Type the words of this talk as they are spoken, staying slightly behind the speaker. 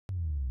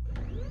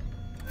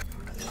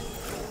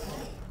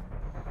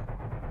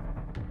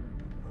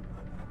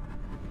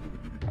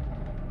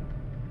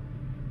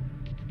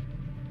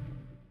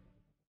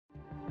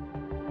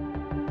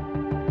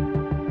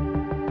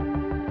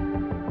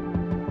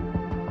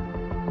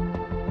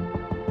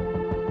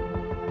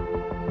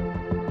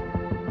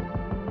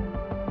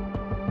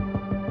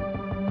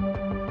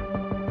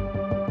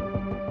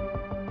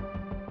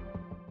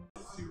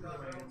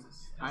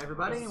Hi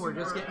everybody, we're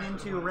just getting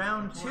into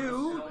round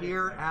 2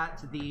 here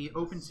at the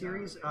Open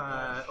Series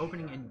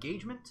opening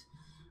engagement.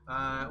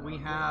 We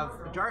have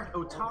Darth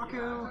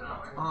Otaku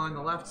on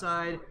the left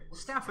side,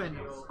 Stefan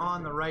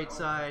on the right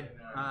side.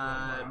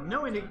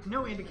 No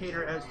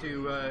indicator as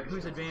to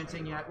who's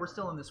advancing yet. We're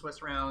still in the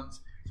Swiss rounds,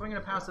 so I'm going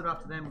to pass it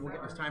off to them and we'll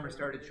get this timer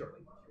started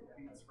shortly.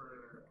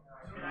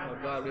 Oh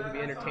god, we can be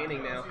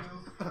entertaining now.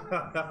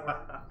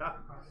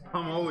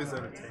 I'm always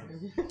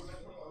entertaining.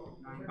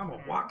 I'm a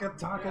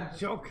waka-taka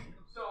joke.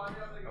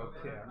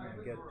 Okay, I'm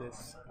gonna get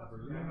this.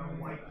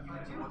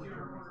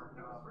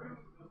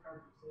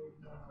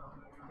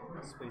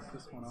 Space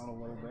this one out a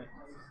little bit.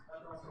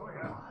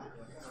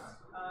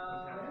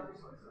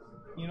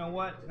 You know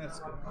what? That's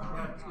good.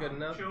 That's good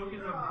enough. Choke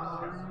is a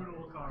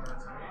brutal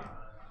card.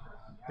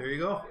 There you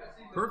go.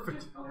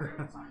 Perfect.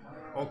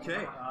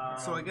 Okay,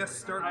 so I guess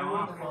starting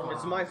off.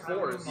 It's my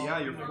fours. Yeah,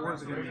 your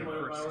fours are gonna be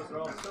first.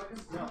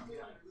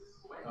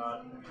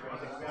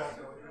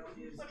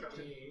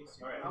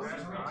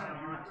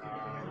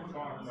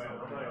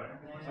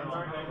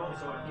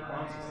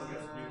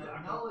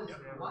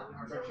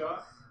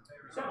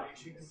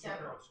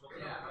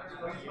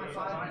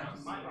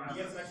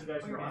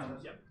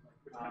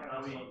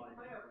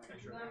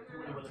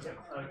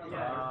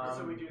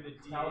 So we do the D,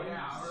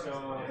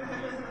 so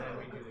then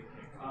we do the kick.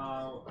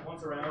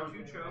 Once around,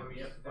 you choke.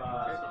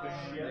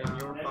 And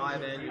you're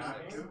 5 and you're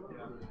 6.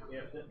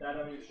 If that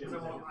other shit is I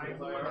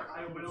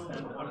will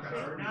one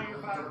card. Now you're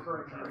 5 for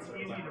a card. It's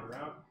easy to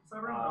round. So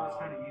everyone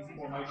kind of easy.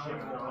 For my shit,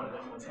 one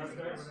additional test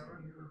dice.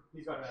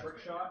 He's got trick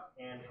shot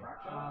and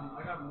crack shot.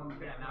 I got one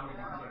bit now.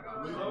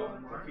 Ludo,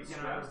 if he's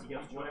stressed, he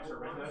gets one extra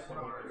red dice.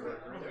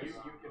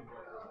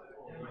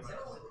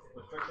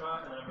 With trick shot,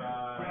 and I've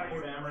got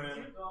Dameron.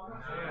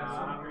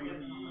 After you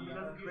get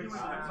the crit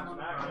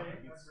action,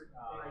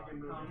 I can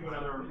move to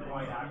another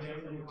white action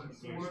and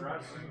continue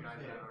stress.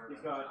 He's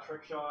got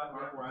trick shot,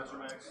 R4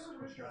 Astramax,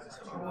 which stresses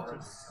 2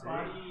 cards.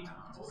 Body,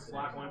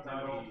 black 1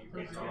 title.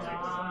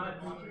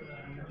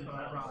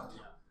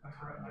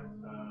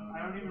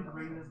 I don't even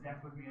bring this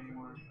deck with me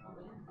anymore.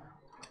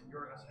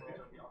 You're a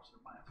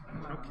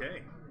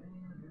Okay.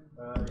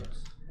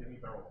 Give me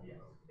barrel.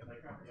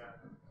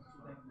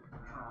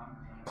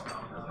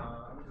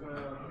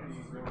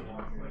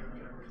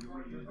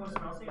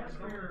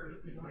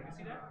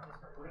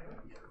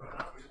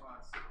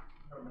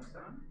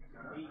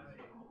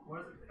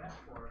 What is it fetch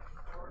for?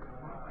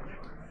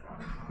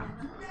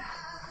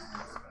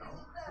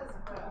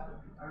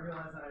 I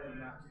realized that I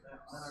didn't have to.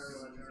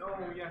 Oh,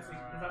 yes,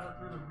 because that's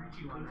through the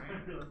Ricci one,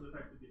 right? That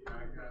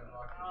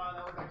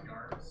was like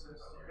yours.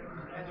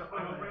 And if I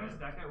open this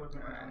deck, I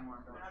wasn't going anymore.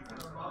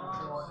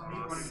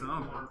 Awesome.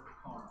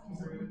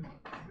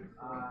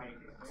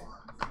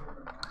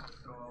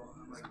 So,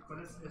 like, but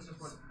it's just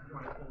what I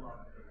pulled up.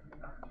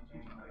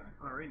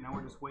 All right, now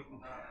we're just waiting.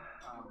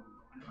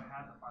 And if I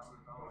had the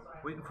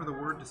 $500, Waiting for the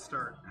word to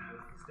start.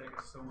 this deck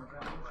is so much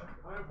fun.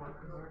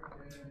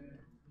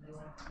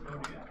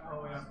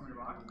 Oh, yeah, from your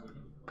box.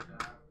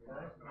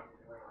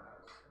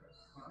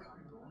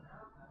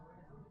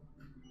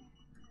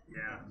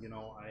 Yeah, you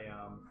know,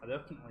 I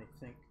definitely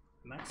think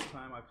next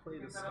time I play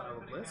this style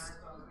of list,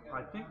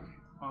 I think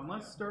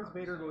unless Darth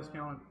Vader goes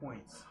down in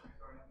points,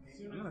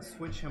 I'm gonna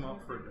switch him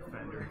up for a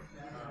defender.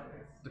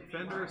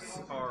 Defenders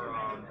are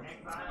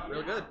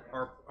Real good.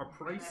 are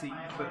pricey,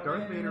 but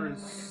Darth Vader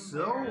is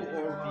so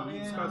OP.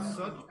 He's got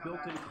such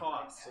built-in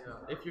costs.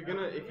 If you're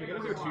gonna do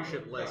a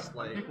 2-ship list,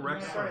 like I think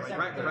Rex is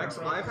right there. Rex,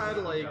 I've had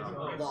like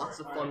lots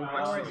of fun with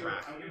Rex to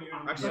track.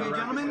 Actually, Okay,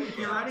 gentlemen, if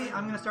you're ready,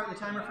 I'm going to start the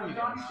timer for you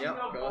guys.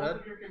 Yep, go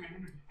ahead.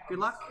 Good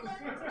luck.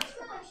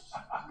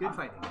 Good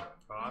fighting.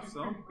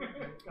 Awesome.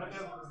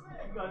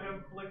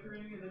 Goddamn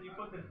flickering, and then you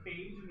put the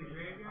phage in the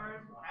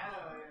graveyard.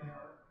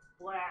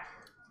 Black.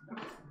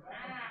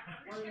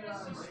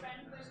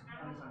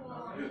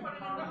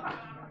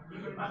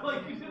 I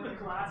like you did the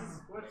glasses.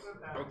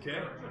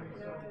 Okay.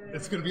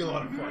 It's gonna be a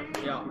lot of fun.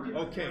 Yeah.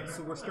 Okay,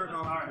 so we're starting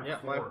off with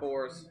Yeah, my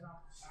 4s.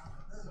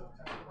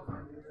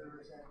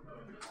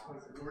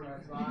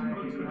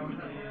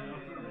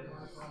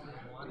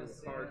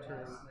 Card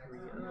turn 3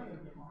 up.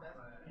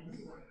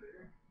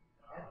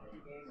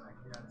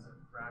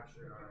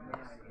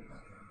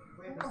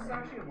 This is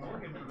actually a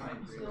Morgan for me.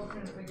 I'm still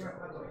trying to figure out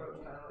how to approach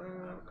that.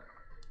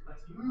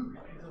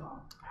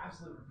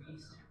 Absolute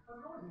beast.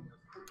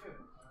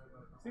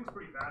 Seems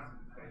pretty fast.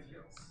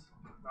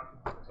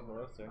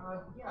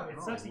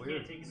 It sucks you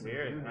can't take it.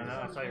 Weird. I know.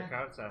 I saw your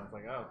crowd sound. I was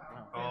like, oh.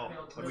 Oh,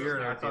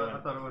 weird. I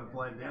thought it would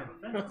blend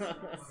in.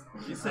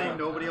 She's saying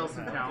nobody else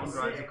in town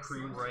drives a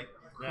cream white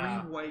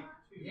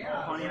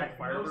Pontiac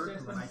Firebird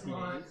from the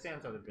 1980s.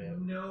 Stands out a bit.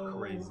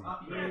 Crazy.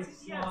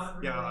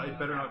 Yeah, I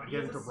better not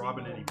get into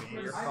robbing any banks.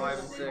 You're 5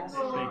 and 6.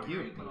 Thank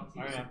you.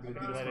 Alright, see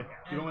you later.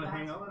 You don't want to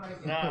hang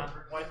out? Nah,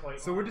 white.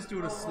 So we're just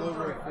doing a slow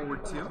roll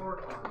forward 2.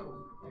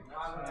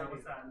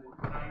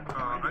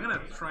 I'm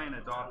gonna try and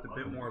adopt a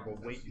bit more of a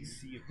wait and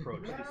see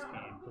approach this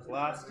game because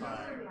last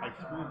time I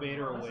threw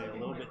Vader away a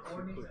little bit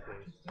too quickly.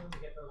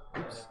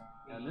 Oops.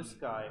 And this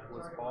guy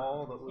was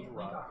all that was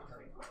left.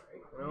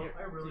 Well,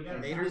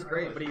 Vader's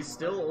great, but he's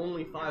still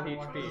only 5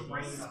 HP.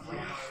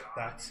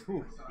 That's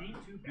who.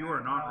 You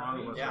are not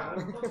wrong about Yeah.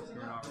 that.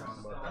 You're not wrong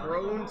about that.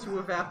 Prone to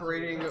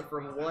evaporating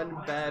from one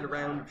bad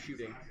round of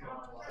shooting.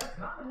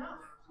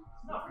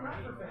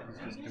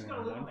 He's just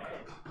doing one.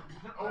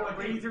 Oh, a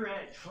razor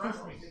edge.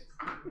 Trust me.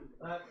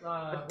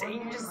 A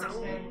danger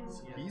zone.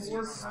 He's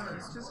just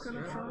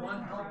gonna try.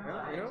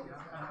 Yeah, you know?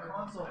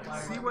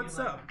 See what's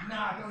up.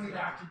 Nah, don't need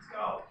actions.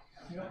 Go.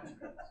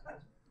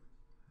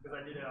 Because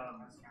I did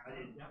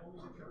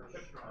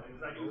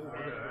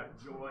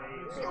Joy.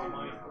 So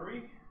minus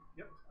 3.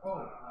 Yep.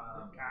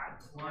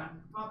 Cat.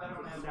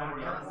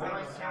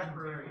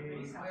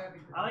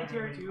 I like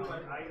Terry too,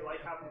 but I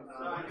like having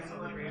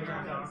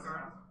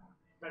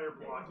better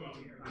blocking.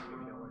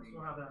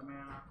 Still have that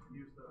mana.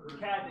 Use the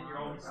cat, and you're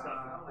always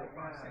stuck.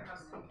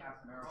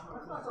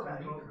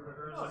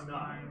 Plus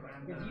 9.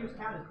 Because you use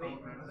cat as bait,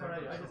 so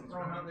I just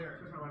throw him out there.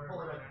 I pull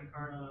it out of the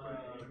card and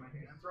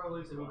throw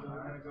elusive.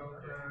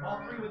 All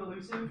 3 with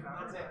elusive,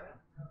 that's it.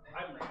 I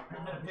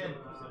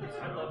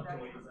love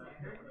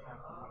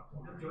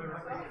Joy.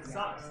 It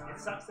sucks. It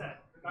sucks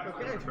that.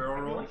 Okay.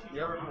 Barrel roll?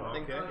 Yep.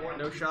 Okay.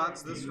 No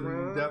shots this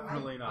round.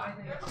 Definitely not.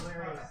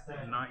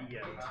 Not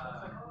yet.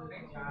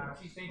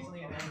 She's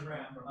basically an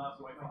anagram from us.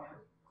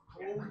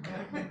 You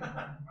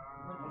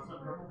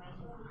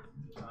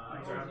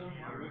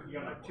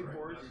got like 2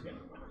 4s and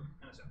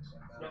a 6.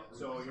 Yep.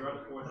 So your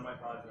other 4s are my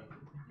positive.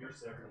 Your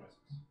 6 and my 6.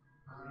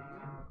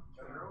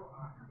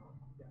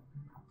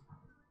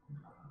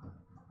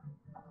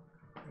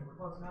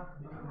 Close enough.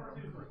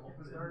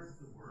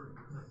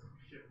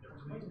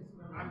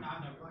 I'm not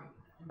never.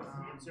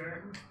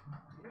 Sir.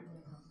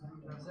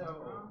 So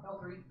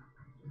L3.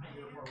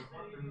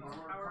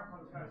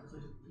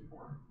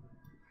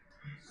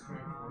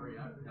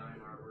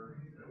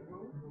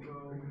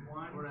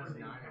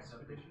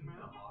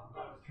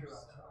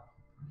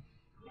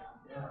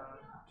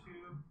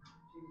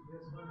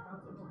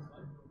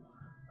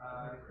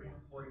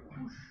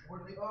 What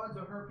are the odds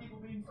of her people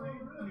being free?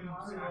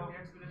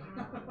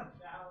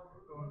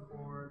 Going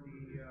for the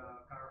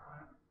power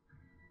plant.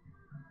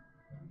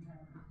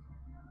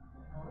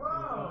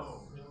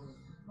 Whoa!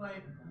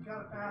 Like, you got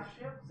a fast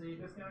ship, so you're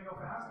just gonna go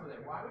fast with it.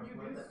 Why would you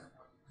do that?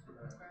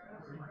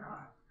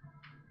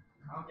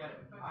 I don't get it.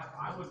 I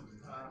would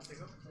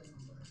take up.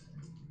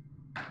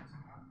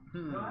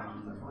 No,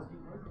 actually, that's what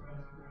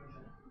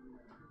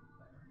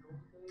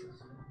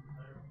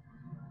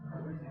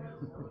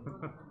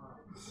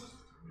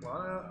A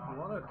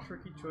lot of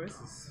tricky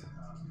choices.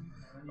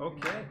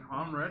 Okay,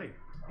 I'm ready.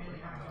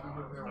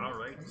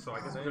 Alright, so I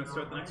guess we're going to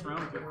start the next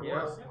round.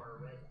 Yeah.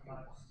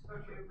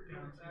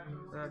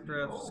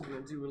 Backdraft's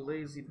gonna do a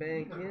lazy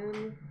bank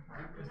in.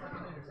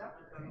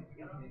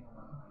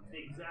 The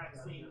exact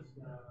same.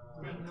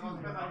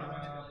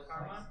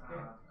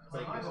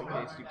 Just in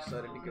case you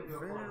decided to go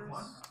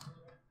fast.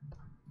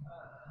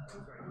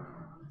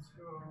 Let's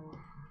go.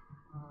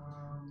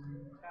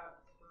 Tap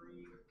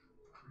 3.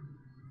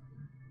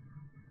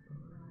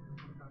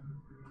 Tap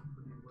 3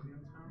 for the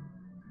Oblivion Stone.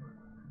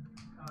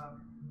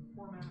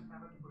 4 mana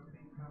tap it, put a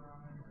faint counter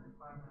on it, and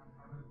 5 mana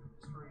tap it,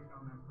 destroy each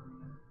element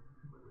permanent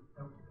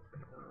without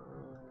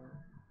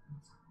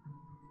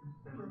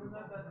then remove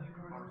that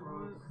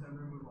then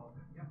remove all of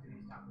it. Yep,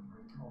 he's tapped it.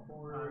 All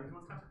 4. He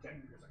wants tap to check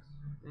your 6.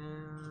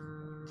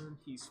 And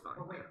he's fine.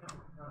 Oh, wait.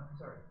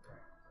 Sorry.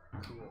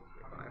 Cool.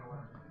 Bye.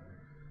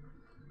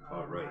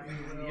 Alright,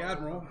 the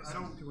Admiral is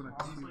doing a 2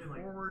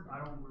 Honestly, forward. I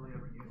don't really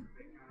ever use the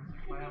big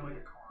cannons. I have like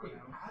a car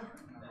now.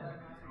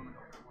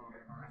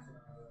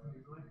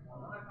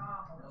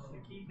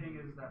 The key thing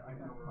is that I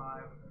can go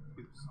 5,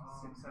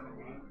 6, 7,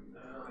 8.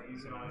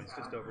 So it's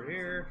just over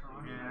here,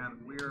 and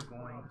we're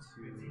going It's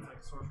to.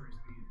 like sorcery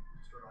speed.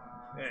 Destroy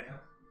all.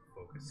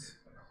 Focus.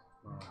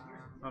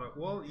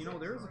 Well, you know,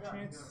 there is a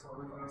chance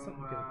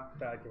something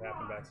bad could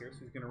happen back here, so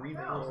he's going to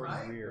reinforce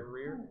the rear.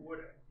 Rear?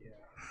 Yeah.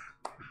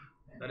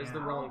 That is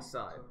the wrong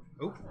side.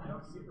 Oh.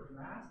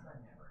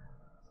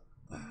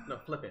 No,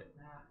 flip it.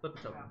 Flip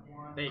the token.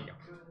 There you go.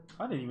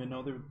 I didn't even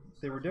know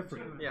they were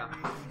different. Yeah.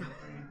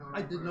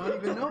 I did not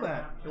even know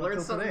that. You learn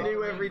until something today.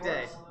 new every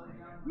day.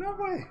 No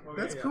way.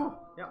 That's cool.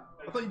 Yeah.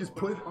 I thought you just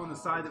put it on the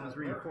side that was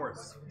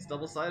reinforced. It's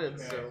double-sided,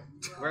 so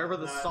wherever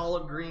the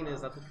solid green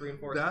is, that's what's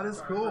reinforced. That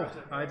is cool.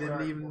 I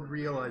didn't even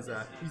realize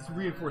that. He's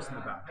reinforcing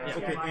the back. Yeah.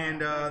 Okay,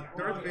 and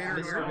Darth Vader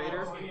Mr. here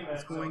Vader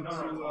is going to.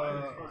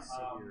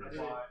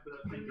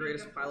 The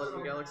greatest pilot in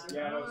the galaxy.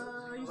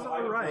 He's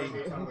alright.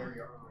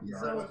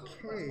 He's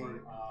okay.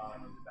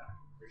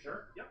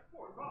 Sure? Yep.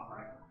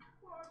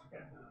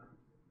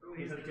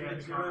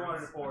 If you really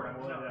wanted to forward, I'm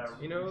willing to.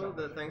 You know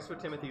that thanks to a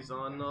Timothy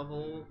Zahn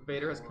novel,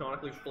 Vader has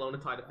canonically flown a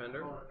TIE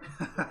Defender?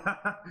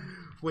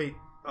 Wait,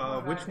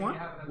 which one?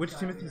 Which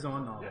Timothy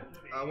Zahn novel?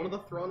 One of the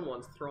Thrawn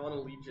ones, Thrawn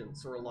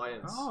Allegiance or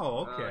Alliance.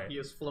 Oh, okay. He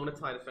has flown a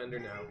TIE Defender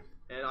now.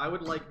 And I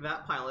would like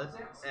that pilot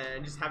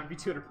and just have it be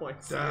 200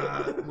 points.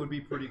 That would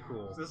be pretty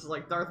cool. So this is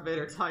like Darth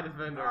Vader TIE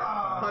Defender,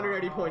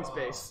 180 points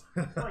base.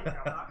 There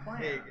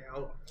you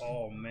go.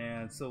 Oh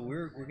man, so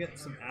we're getting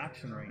some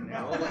action right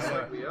now. Well, looks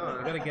like we I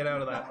are. gotta get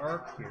out of that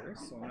arc here,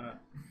 so I'm gonna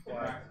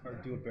fly or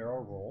do a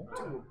barrel roll,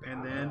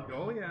 and then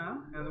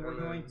and then we're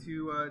going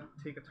to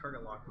take a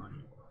target lock on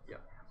you.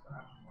 Yep.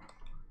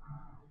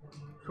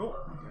 Cool.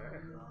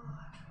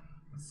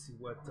 Let's see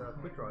what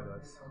quick draw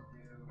does.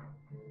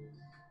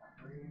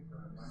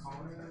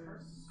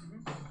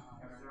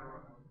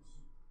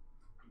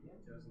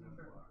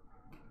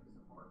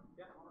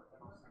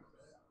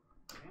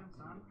 Damn,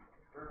 son.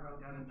 We're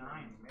down to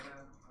 9.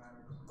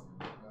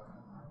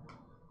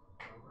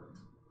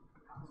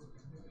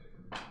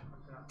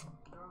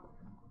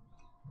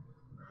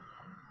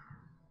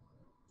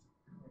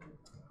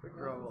 Quick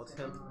draw will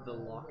attempt the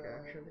lock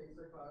action.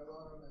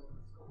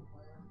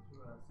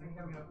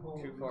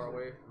 Too far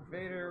away from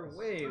Vader.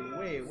 Way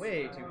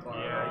too far.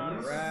 Yeah,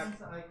 away.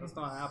 that's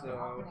not happening.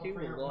 So he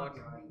will lock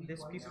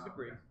this piece of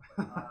debris.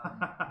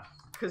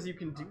 Because you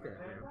can do that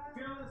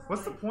now.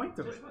 What's the point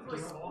of it?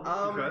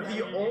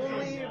 The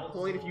only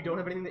point, if you don't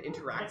have anything that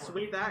interacts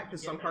with that,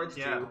 because some cards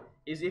do,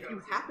 is if you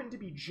happen to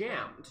be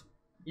jammed,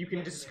 you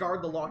can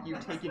discard the lock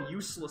you've taken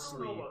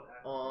uselessly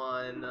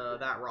on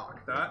that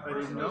rock. That I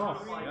didn't know.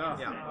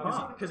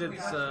 Yeah. Because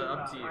it's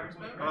up to you.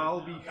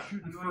 I'll be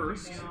shooting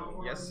first.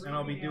 Yes. And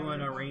I'll be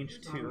doing a range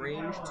 2.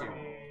 Range 2.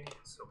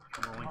 So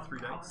I'm rolling 3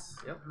 dice.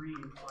 Yep.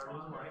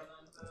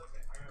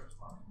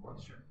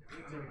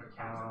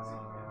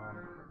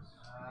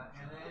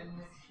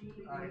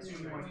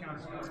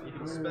 You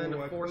can spend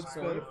a force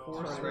point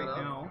right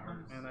now,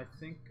 and I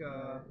think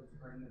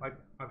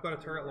I've got a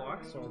target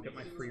lock, so I'll get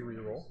my free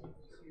reroll.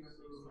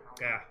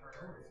 Yeah.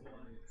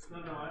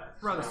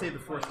 Rather save the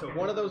force token.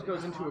 One of those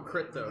goes into a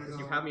crit though, because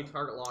you have me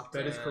target locked.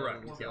 That is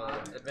correct.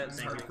 Advanced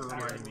Thank you for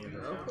reminding me of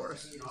that. Of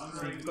course.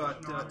 So you've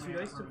got 2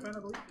 dice to defend, I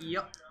believe?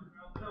 Yep.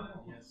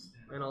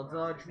 And I'll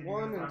dodge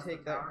 1 and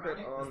take that crit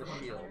on the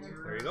shield.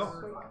 There you go.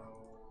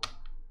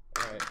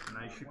 Alright.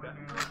 Now you shoot back.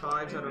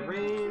 5's out of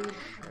range,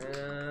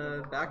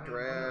 and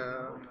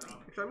backdraft.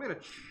 Actually, I'm gonna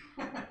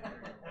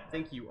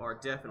think you are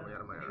definitely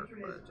out of my arc,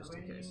 but just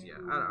in case. Yeah,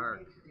 out of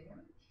arc,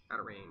 out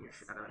of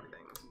range, out of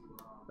everything.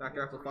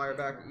 Backdraft will fire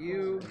back at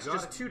you. It's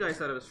just 2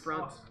 dice out of his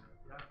front.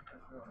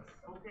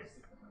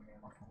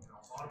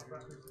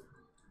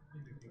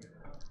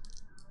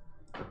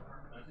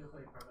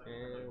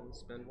 And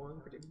spend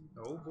 1 for 2.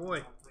 Oh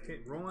boy. Okay,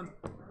 rolling.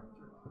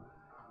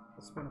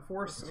 I'll spin a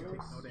force. Take no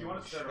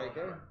damage.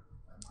 Okay.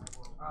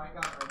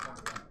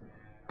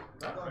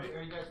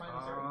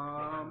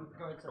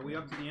 Are we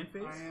up to the end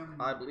phase?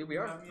 I believe we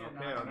are.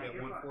 Okay, I'll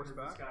get 1 force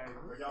back.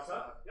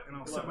 And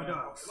I'll set my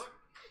dials.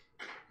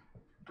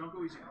 Don't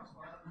go easy.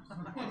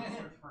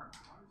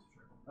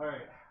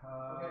 Alright.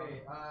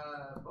 Okay,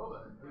 Boba,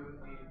 doing the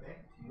bank.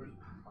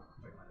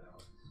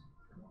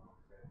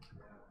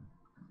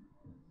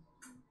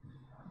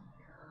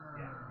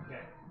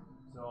 Okay.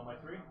 So on my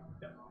 3?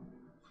 Yep.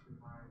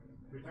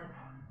 Your turn?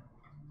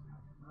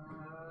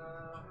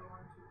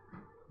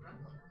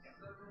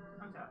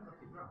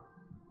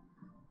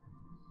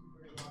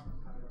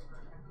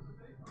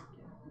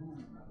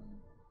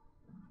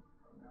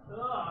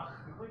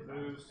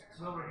 Boost.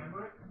 My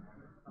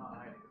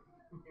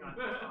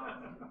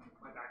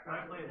back. I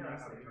play it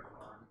next stage.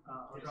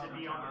 It should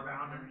be on the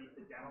ground underneath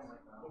the demo.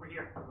 Over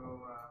here. Go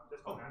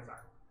just on that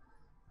side.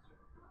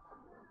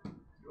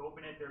 You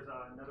open it, there's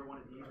another one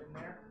of these in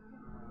there.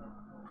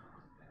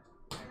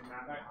 And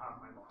that will have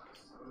my box.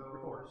 So,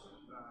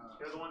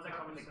 they're the ones that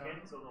come in the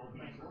kit, so they'll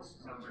be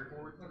number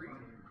 4, 3.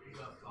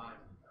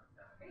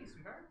 Hey,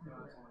 sweetheart.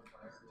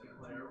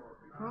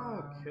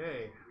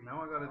 Okay,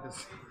 now I gotta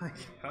decide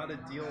how to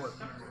deal with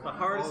The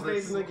hardest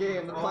phase in the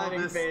game, the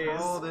planning phase.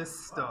 All this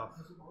stuff,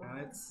 and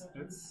it's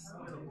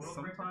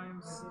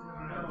sometimes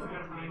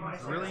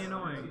really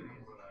annoying.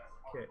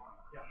 Okay,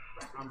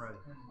 I'm ready.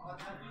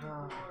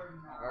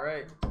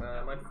 Alright,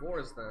 my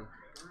 4s then.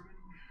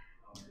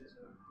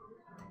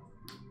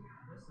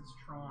 This is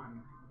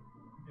Tron.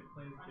 It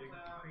plays big,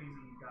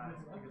 crazy guys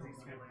because these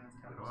 3 lands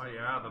have. Oh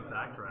yeah, the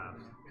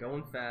backdraft.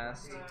 Going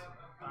fast.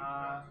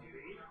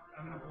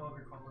 I'm gonna blow up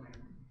your color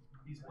name.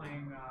 He's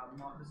playing,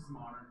 this is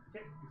modern.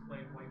 He's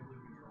playing white blue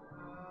control.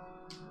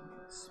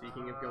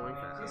 Speaking of going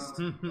fast.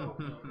 When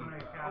I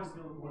cast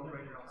the world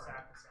record, I'll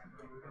sack the second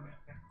move in it.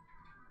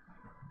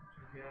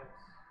 To get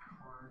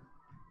on.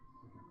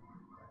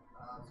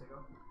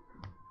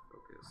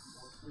 Focus.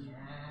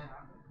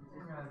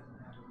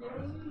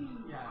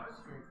 Yeah,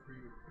 straight for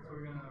you. So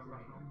we're gonna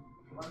rush home.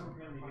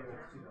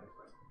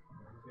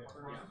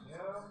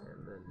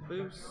 And then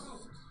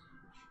boost.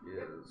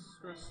 Is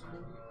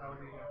stressful.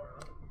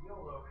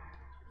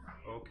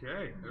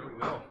 Okay, there we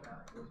go.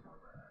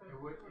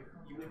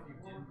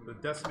 The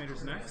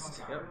decimator's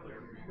next. Yep.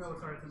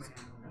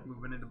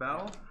 Moving into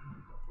battle.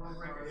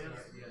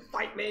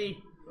 Fight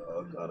me!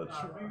 Oh god,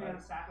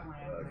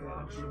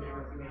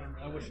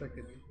 I wish I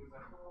could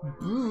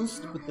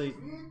boost, but they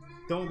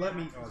don't let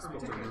me. Oh, I was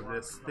supposed to remove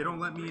this. They don't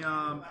let me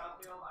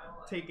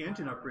take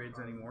engine upgrades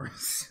anymore,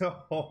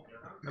 so...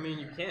 I mean,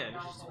 you can.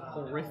 It's just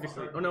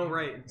horrifically... Oh, no,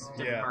 right. It's a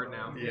different card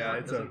now. Yeah,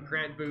 it doesn't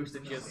grant boost.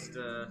 It just...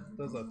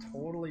 does a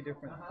totally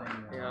different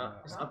thing. Yeah,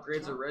 just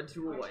upgrades a red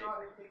to a white.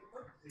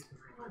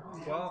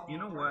 Well, you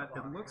know what?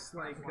 It looks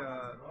like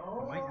I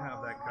might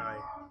have that guy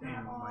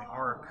in my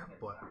arc,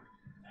 but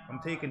I'm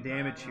taking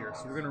damage here,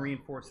 so we're going to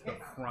reinforce the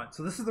front.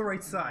 So this is the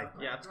right side.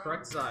 Yeah, it's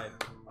correct side.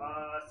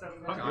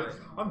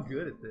 I'm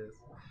good at this.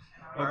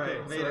 Alright,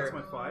 Okay, Vader. so that's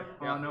my 5.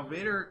 Yeah. Now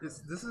Vader,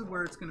 this is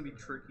where it's going to be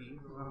tricky,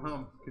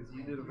 because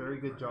you did a very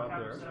good job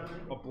there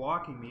of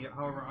blocking me.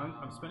 However,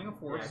 I'm spending a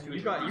force. You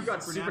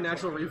got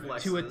supernatural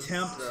reflexes to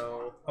attempt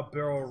so... a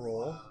barrel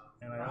roll,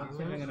 and I don't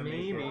think I'm going to make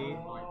Maybe. it.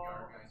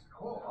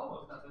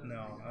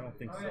 No, I don't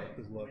think so.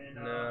 Because look,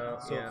 No.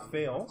 so Yeah. it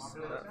fails,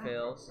 That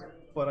fails.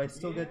 but I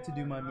still get to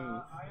do my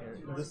move.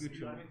 This, There you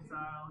go.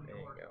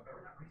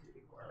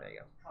 There you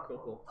go.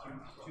 Cool.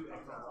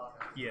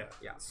 yeah.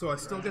 Yeah. So I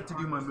still get to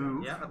do my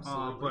move. Yeah,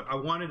 absolutely. But I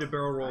wanted to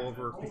barrel roll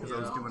over because I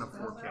was doing a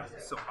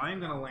 4K. So I'm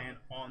going to land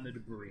on the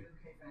debris,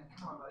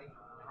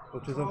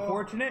 which is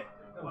unfortunate.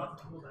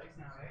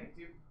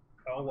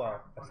 Oh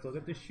well, I still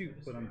get to shoot,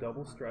 but I'm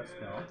double stressed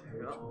now,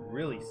 which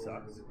really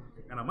sucks.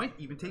 And I might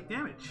even take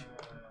damage.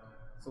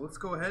 So let's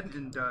go ahead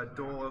and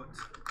dole out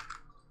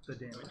the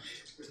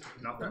damage.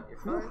 Nothing.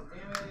 Whew.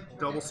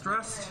 Double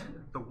stressed.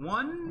 The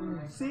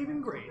one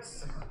saving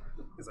grace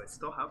is I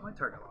still have my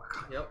target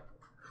lock. Yep.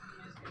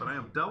 But I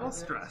am double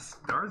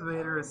stressed. Darth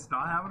Vader is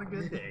not having a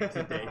good day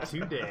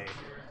today.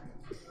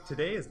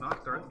 Today is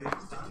not Darth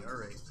Vader's day. All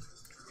right.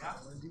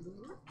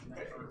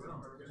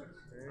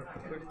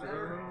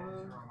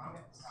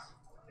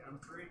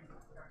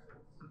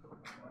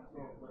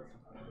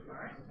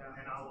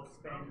 And I will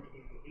spend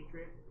a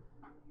hatred.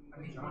 I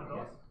mean, one of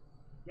those.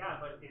 Yeah,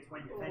 but it's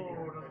when defending.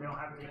 They don't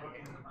have to take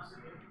it.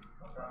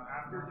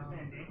 After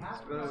defending.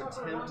 I'm going to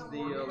attempt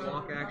the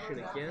lock action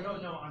again.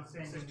 I'm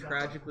saying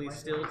Tragically,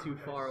 still too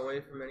far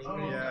away from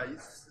anything. Yeah,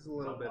 he's a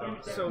little bit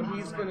up there. So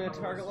he's going to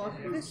target lock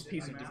this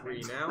piece of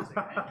debris now.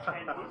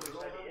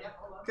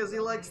 Because he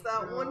likes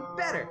that one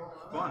better.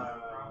 Fun.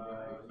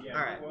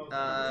 Alright,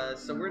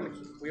 so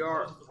we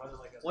are,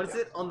 what is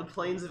it, on the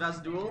plains of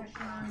Azdual?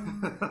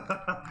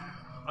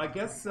 I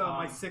guess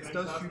my 6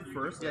 does shoot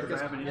first. Yeah,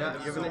 because I have you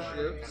have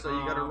initiative, so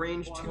you got a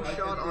range 2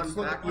 shot on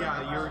back.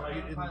 Yeah, you're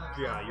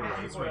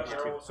right. It's range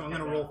 2. So I'm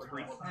gonna roll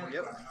 3.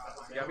 Yep,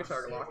 you got your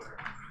target lock.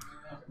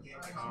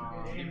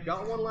 You've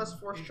got one less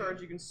force charge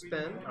you can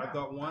spend. I've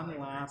got one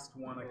last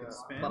one I can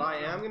spend. But I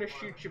am going to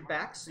shoot you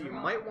back, so you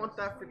might want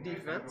that for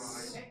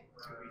defense.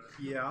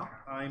 Yeah,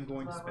 I'm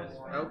going to spend it.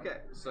 Okay,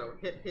 so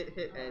hit,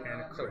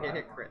 and so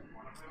hit, crit.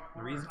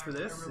 The reason for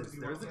this is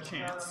there's a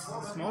chance,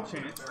 a small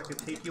chance, I could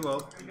take you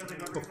out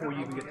before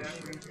you even get to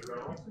shoot.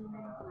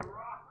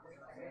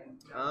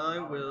 I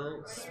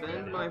will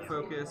spend my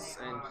focus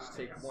and just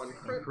take one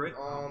crit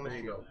on the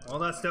shield. Well,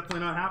 that's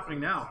definitely not happening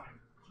now.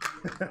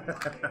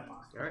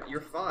 Alright,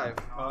 you're 5.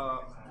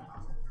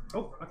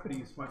 Oh, I could have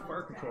used my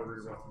fire control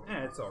reroll.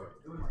 It's alright.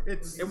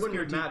 It wouldn't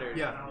have mattered.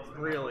 Yeah.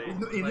 Really.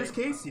 In this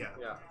case, yeah.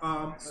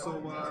 Yeah.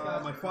 So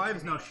my 5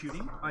 is now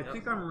shooting. I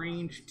think I'm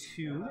range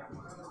 2.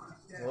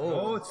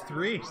 Oh, it's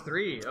 3. It's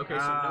 3. Okay,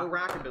 so no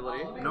rack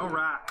ability. No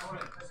rack.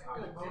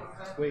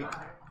 Wait,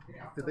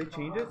 did they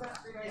change it?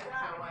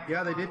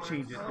 Yeah, they did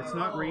change it. It's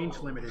not range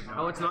limited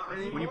now. Oh, it's not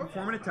range? When you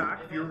perform an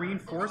attack, if you're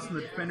reinforced and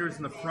the defender is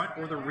in the front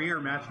or the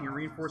rear matching your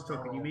reinforced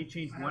token, you may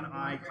change one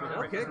eye to a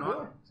crit. Okay, It's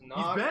cool.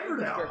 He's better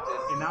now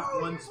in that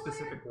one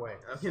specific way.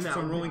 In that So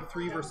I'm one. rolling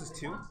 3 versus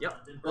 2?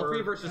 Yep. Well,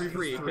 3 versus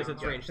 3 because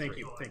it's Yeah, range 3. Thank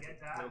you.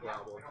 No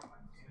problem.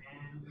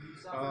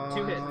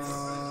 2 hits.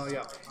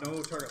 Yeah,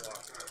 no target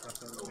lock.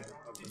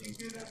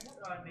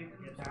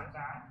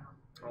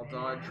 I'll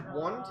dodge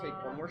 1,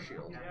 take 1 more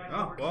shield.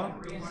 Oh, well,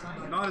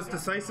 not as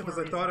decisive as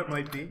I thought it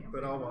might be,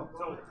 but oh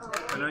well.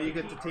 And now you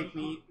get to take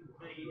me...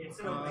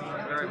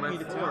 Alright, my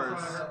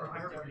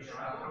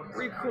 4s.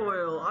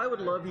 Recoil, I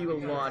would love you a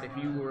lot if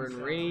you were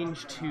in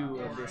range 2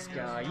 of this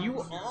guy.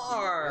 You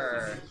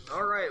are!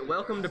 Alright,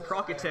 welcome to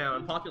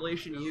Procketown,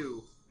 population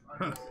U.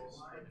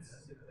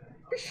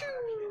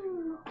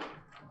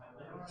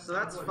 So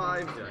that's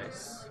 5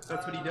 dice.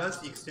 That's what he does.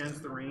 He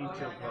extends the range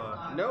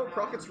of. No,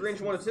 Crockett's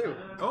range 1 and 2.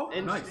 Oh,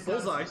 and nice.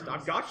 Bullseye,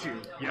 I've got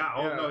you. Yeah.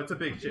 Oh no, it's a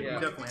big shit. Yeah.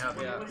 You definitely have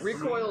it. Yeah.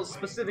 Recoil's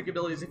specific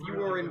abilities, if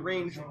you are in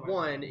range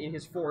 1 in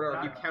his forward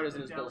arc, you count as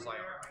in his bullseye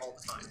all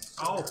the time.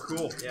 Oh,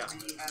 cool. Yeah.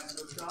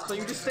 So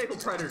you just staple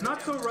Predator.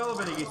 Not so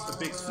relevant against the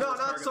big. No,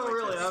 not so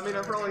really. I mean,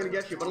 I'm probably gonna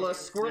get you, but a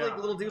squirrely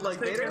little dude like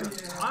Vader.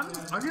 I'm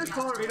gonna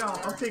call it right now.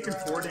 I'm taking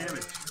 4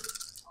 damage.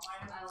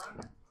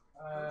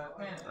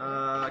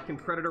 I can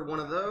Predator one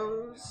of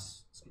those.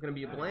 It's gonna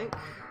be a blank.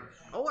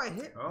 Oh, I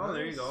hit. Oh,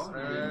 there you go.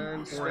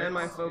 And spend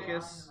my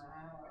focus.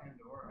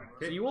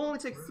 So you will only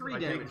take 3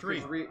 damage.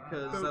 Take 3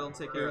 because that'll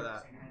take care of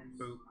that.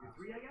 Boop.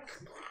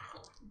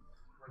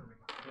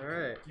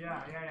 Alright.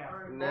 Yeah.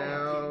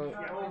 Now,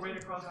 Oh, right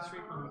across the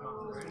street from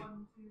you.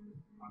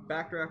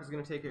 Backdraft is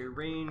going to take a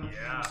range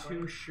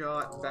 2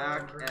 shot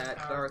back at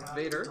Darth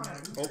Vader.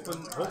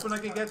 Hoping I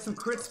could get some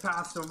crits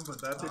past him,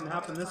 but that didn't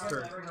happen this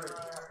turn.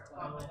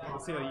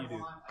 see how you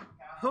do.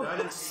 Oh,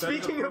 That is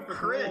speaking a of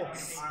perfect roll.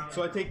 crits.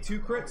 So I take 2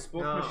 crits.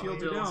 Both my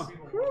shields are down.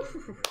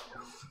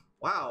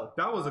 Wow.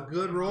 That was a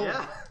good roll.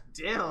 Yeah.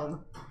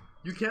 Damn.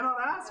 You cannot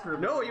ask for.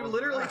 No, you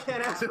literally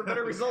can't ask for a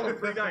better result on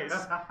 3 dice.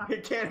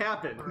 It can't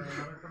happen.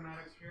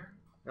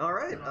 All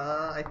right.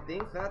 I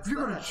think that's. If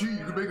you're gonna cheat,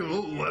 you can make it a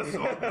little less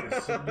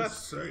obvious. I'm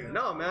just saying.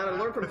 No, man. I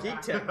learned from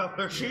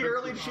Geektech. Cheat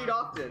early, cheat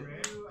often.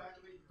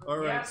 All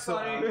right.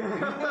 So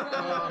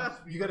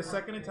you got a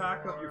second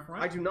attack up your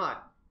front. I do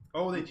not.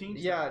 Oh, they changed.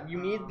 Yeah, you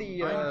need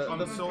the.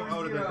 I'm so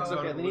out of it. It's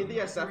okay. They need the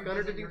SF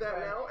gunner to do that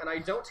now, and I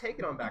don't take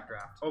it on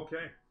backdraft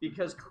Okay.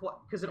 because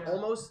it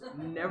almost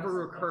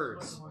never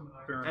occurs.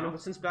 Fair And enough.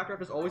 since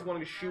backdraft is always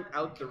wanting to shoot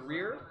out the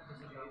rear,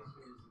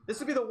 this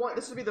would be the one.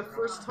 This would be the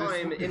first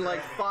time in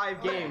like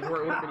 5 games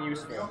where it would have been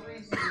useful.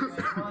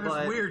 But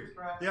It's weird.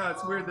 Yeah,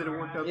 it's weird that it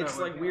worked out it's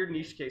that way. like weird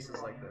niche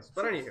cases like this.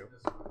 But anywho,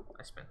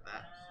 I spent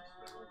that.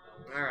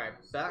 All right,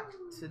 back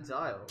to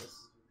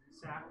dials.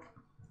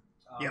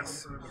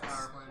 Yes.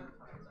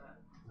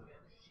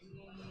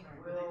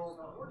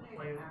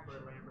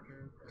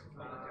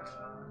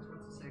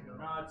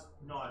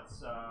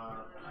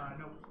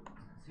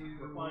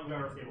 We're flying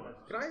gyro stabilizers.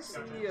 Can I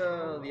see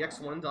the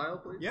X1 dial,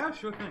 please? Yeah,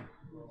 sure thing.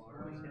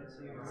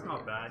 It's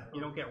not bad.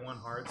 You don't get 1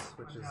 hearts,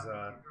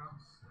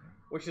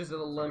 Which is a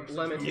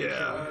limitation.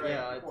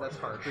 Yeah, that's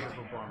harsh. bit of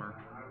a bummer.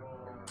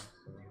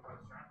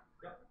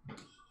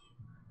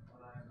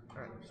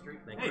 Alright,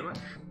 thank you very much.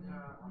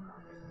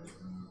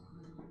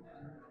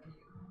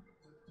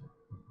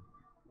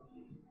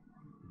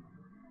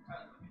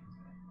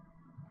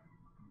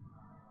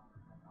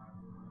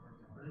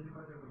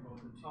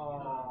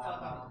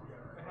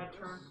 I had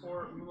turn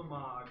for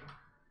Ulamog.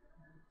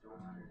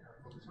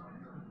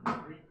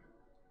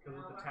 Because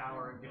of the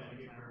tower and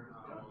getting a turn.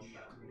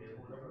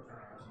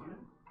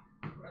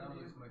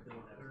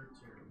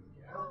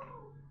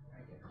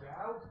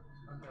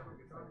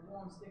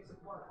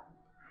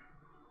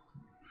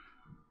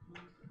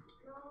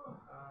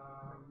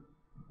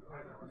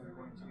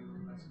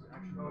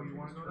 Oh, you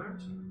want to go there?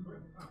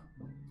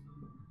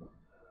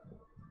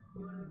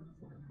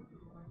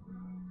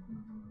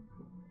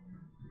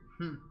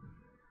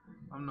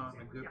 I'm not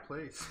in a good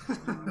place.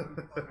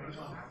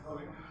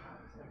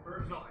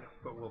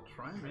 But we'll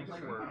try and make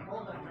it work.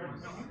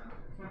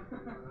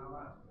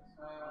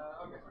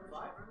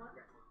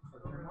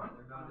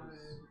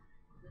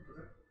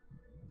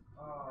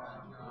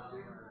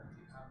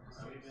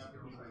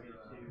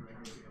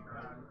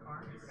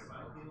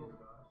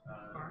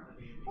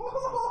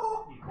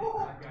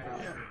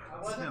 I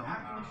wasn't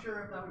actually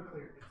sure if that would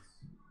clear.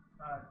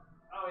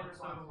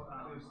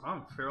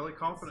 I'm fairly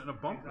confident a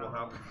bump will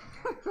happen.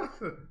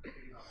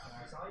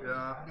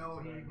 Yeah.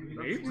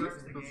 Maybe.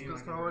 That's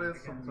just how it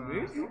is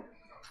sometimes.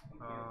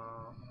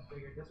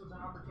 Figured this was an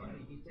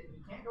opportunity. He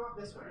can't go up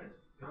this way.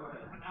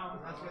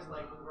 That's just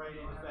like right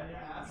in his bed.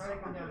 Yeah, try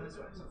to come down this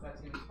way. So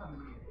that's going to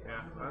come.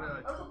 Yeah.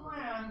 That was a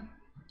plan.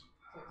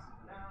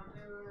 Down to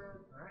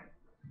it. All right.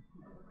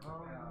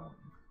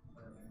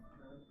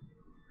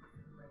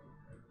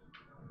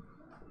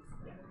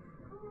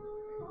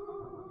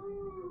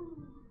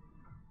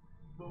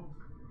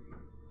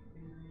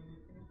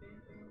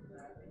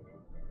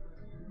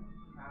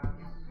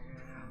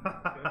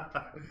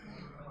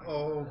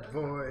 Oh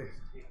boy.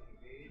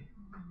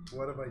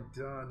 What have I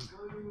done?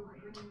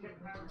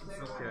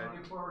 Okay.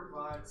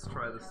 Let's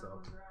try this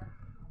out.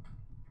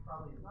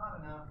 Probably not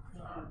enough.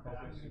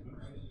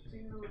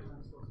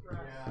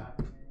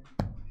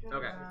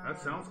 Okay.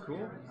 That sounds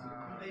cool.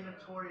 They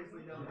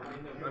notoriously don't.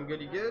 I'm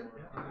good, you good?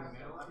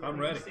 I'm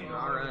ready.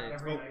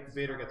 Alright. Oh,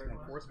 Vader gets 1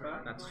 force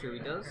back. That's true, he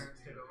does.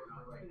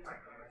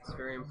 It's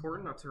very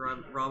important not to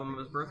rob him of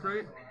his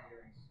birthright.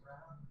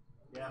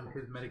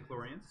 His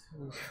midichlorians.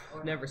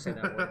 Never say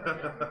that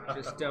word.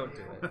 Just don't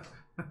do it.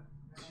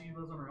 She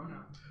lives on her own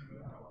now.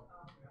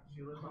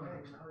 She lives on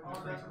all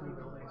the school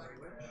buildings.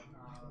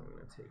 I'm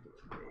gonna take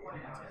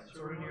it.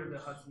 Sort of near the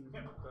Hudson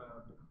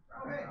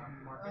Okay.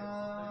 market.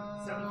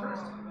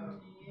 71st.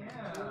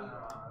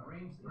 Yeah.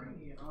 Range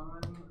 3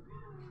 on.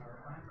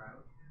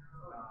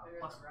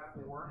 Plus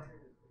 4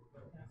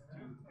 to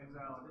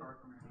exile a card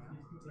from your hand.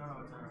 No,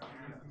 it's alright.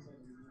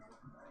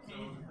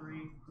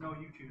 3. No,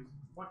 you choose.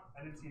 What?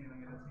 I didn't see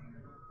anything. I didn't see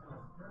anything.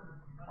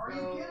 Are you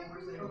kidding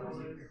me?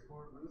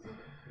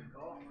 Good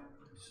call.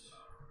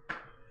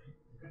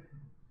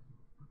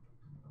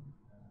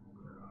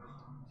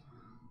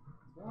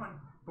 One.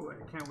 Boy,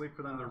 I can't wait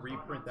for them to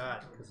reprint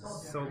that because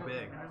it's so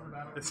big.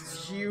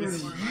 It's Huge.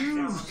 It's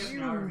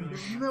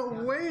huge. No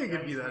way it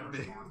could be that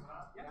big.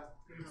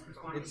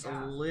 It's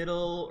a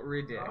little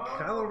ridiculous.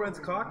 Kylo Ren's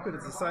cockpit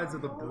is the size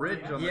of the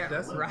bridge on the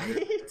Death Star.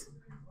 right?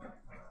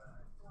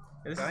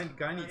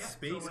 Guy needs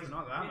space, but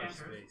not that much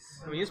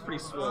space. I mean, he's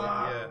pretty swole.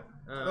 Yeah.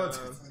 I'm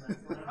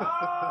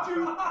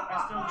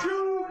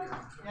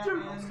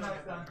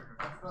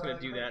gonna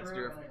do that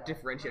to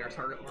differentiate our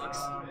target looks.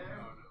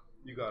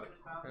 You got it.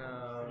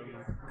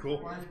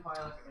 Cool.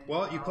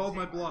 Well, you called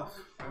my bluff.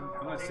 I'm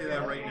gonna say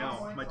that right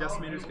now. My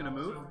decimator's gonna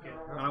move.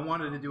 and I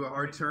wanted to do a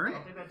hard turn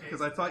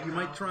because I thought you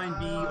might try and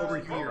be over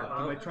here.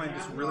 You might try and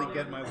just really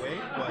get in my way,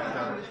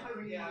 but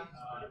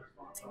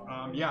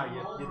yeah,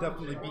 you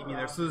definitely beat me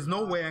there. So there's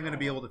no way I'm going to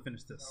be able to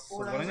finish this. So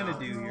what I'm going to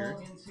do here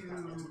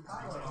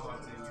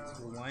is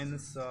line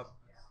this up.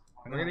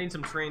 We're gonna need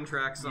some train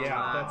tracks on yeah,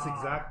 that. that's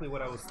exactly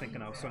what I was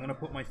thinking of. So I'm gonna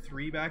put my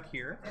 3 back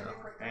here,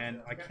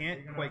 and I can't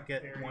quite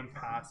get one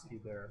past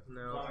you there.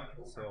 No.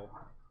 So.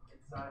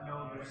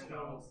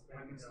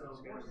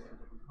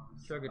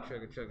 Chug it,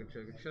 chug it, chug it,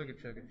 chug it, chug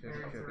it, chug it, chug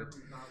it, chug it.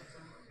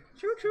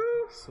 Choo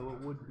choo! So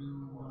it would be.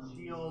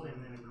 Shield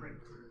and then a crit.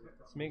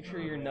 Just make sure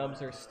your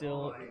nubs are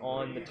still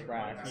on the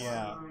track.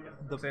 Yeah.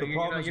 So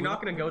you're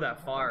not gonna go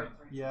that far.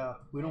 Yeah,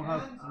 we don't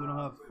have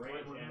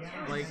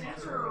Like,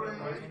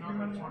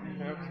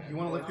 you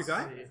want to lift your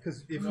guy?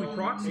 Because if we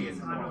proxy it,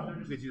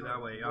 we could do that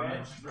way.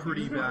 I'm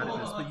pretty bad at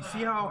this. But you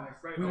see how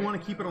we want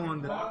to keep it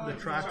along the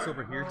tracks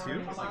over here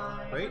too,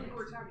 right?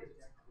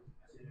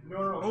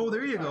 Oh,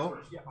 there you go.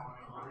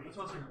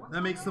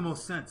 That makes the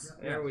most sense.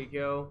 There we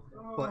go.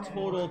 But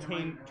Total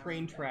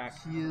train track.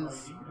 he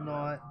is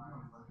not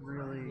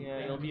really.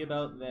 Yeah, you'll be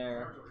about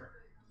there.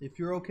 If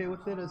you're okay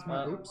with it as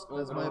my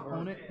as my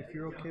opponent, if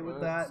you're okay with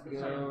that,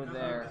 Go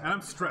there. and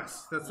I'm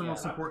stressed. That's the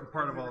most important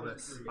part of all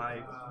this.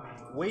 I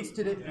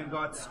wasted it and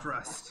got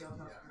stressed.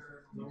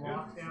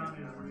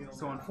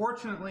 So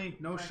unfortunately,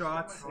 no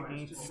shots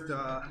against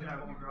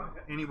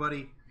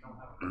anybody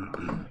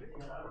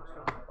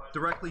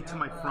directly to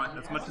my front,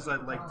 as much as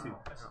I'd like to.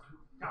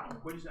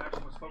 Which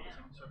action was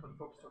focusing? So I put the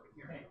focus over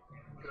here.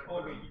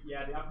 Okay,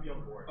 yeah, they have to be on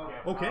the board.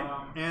 Yeah. Okay,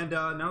 and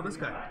now this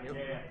guy.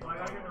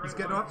 He's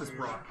getting off this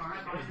rock.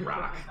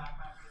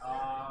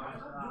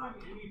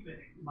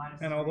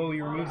 And although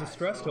he removes a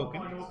stress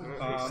token,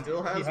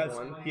 still has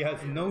one. He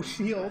has no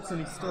shields and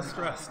he's still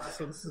stressed.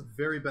 So this is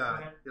very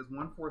bad. He has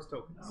 1 force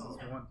token. This is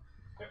one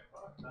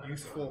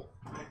useful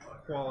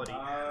quality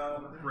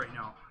right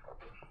now.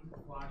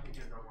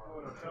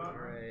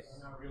 Right.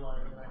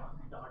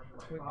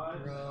 Quick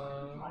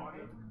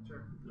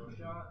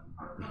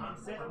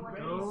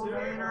Go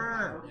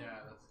Vader!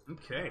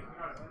 Okay.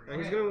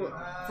 and he's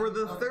gonna, for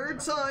the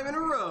 3rd time in a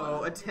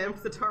row,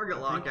 attempt the target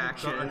lock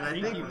action. And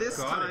I think this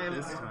time,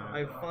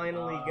 I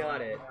finally got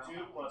it. 2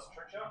 plus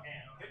trick shot.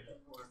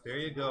 There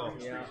you go.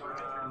 Yeah.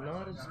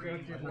 Not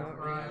obstructed, not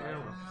right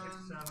now.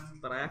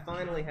 but I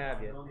finally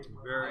have you.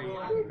 Very,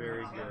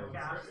 very good.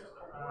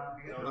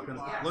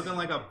 Looking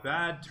like a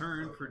bad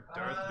turn for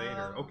Darth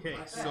Vader. Okay,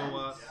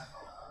 so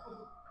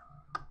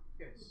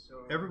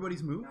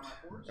everybody's moved.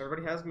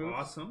 Everybody has moved.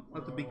 Awesome.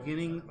 At the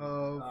beginning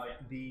of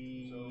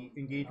the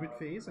engagement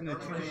phase, I'm going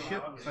to choose a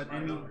ship at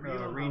enemy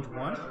range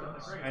 1,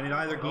 and it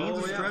either gains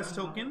a stress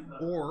token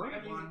or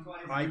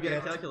I get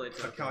a calculate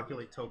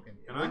token. token.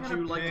 And Would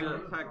you like to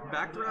pack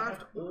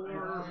backdraft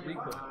or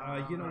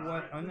recoil? you know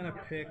what? I'm going to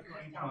pick.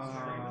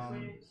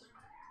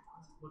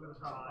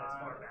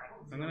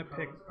 I'm going to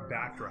pick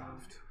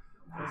backdraft.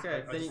 Okay,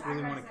 I then just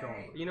really want to kill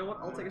him. you know what?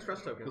 I'll take a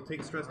stress token. You'll take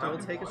a stress I will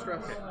token? take a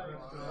stress.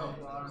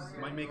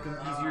 Might make them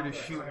easier to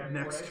shoot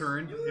next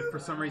turn if for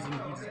some reason he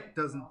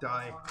doesn't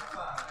die.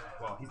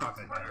 Well, he's not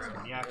going to die next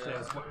turn. He actually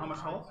has how much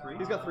hull? 3?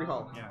 He's got 3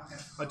 hull.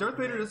 Yeah. Darth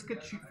Vader does get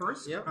to shoot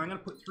first. Yep. I'm going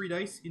to put 3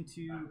 dice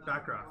into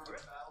backdraft.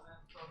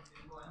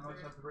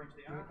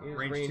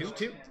 Range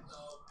 2.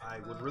 I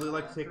would really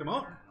like to take him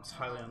out. It's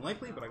highly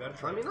unlikely, but I got to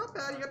try. I mean, not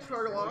bad. You got your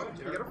target log.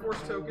 You got a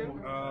force token.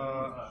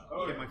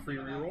 Get my free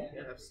reroll.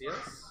 Yeah,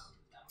 FCS.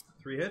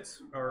 3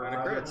 hits or And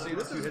a crit. See,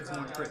 this 2 is hits and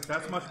 1 crit.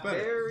 That's much better.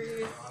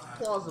 very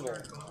plausible.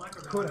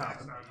 Could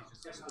happen.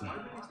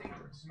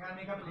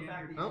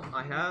 Oh,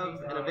 I have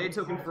an evade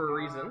token for a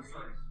reason.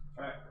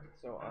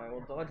 So I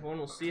will dodge one.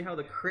 We'll see how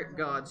the crit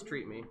gods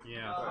treat me.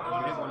 Yeah.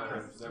 You get 1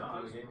 crit.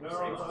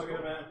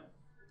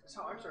 That's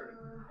how I started.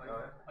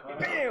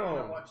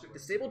 Bam!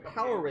 Disabled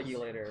power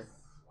regulator.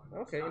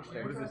 Okay,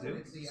 interesting. What does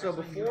it do? So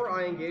before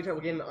I engage, I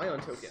will gain an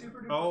ion token.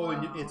 Oh,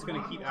 and it's going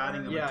to keep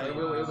adding them. Yeah,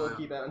 until it will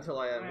keep that until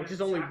I am, which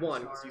is only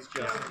 1 because he's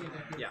just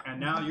And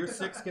now your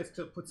 6 gets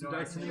to put some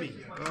dice into me.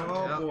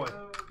 Oh Yep. boy.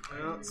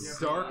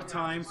 Dark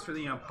times for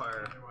the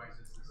Empire.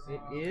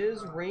 It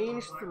is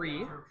range 3.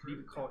 You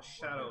can call it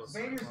shadows.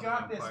 Vader's on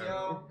got the this, Empire.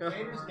 yo.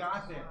 Vader's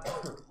got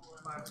this.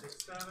 5,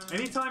 6, 7.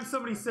 Anytime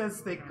somebody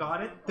says they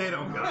got it, they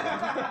don't got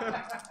it.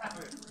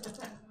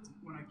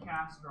 When I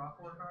cast, draw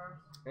 4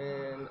 cards.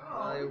 And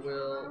I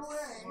will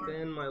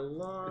spend my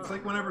luck. It's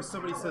like whenever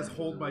somebody says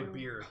hold my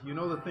beer, you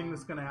know the thing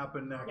that's going to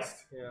happen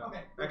next. Yeah.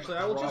 Actually,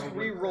 I will just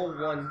re-roll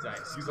 1 dice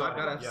because got I've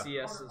got it,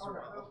 yeah. FCS as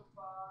well.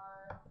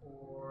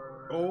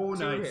 Oh, 2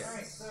 nice.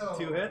 hits.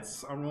 2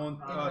 hits. I'm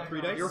rolling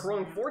 3 dice. You're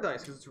rolling 4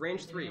 dice because it's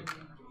range 3.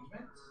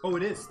 Oh,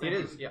 it is. Thank It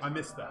you. is, yeah. I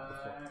missed that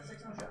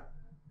before.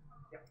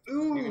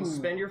 Ooh! You can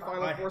spend your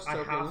final force I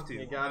token. have to.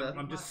 You gotta.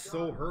 I'm just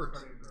so hurt.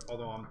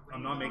 Although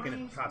I'm not making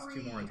it past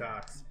 2 more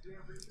attacks.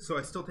 So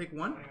I still take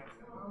 1.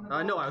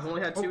 No, I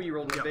only had 2. You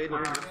rolled an Yep. evade,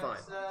 and you're fine.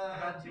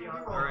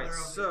 Alright,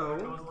 so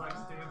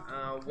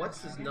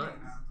what's his nut?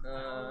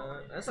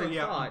 As So I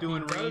yeah, thought, I'm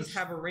doing he does range,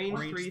 have a range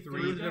 3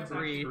 through the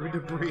debris Through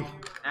debris.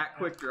 at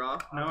quick draw,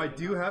 Now I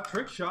do have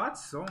trick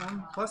shots, so on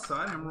the plus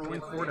side, I'm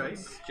rolling 4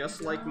 dice.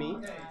 just like me.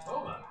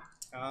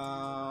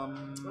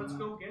 Let's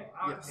go get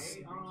our Yes.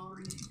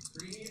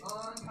 Three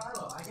on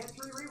Kylo. I get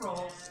 3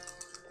 rerolls.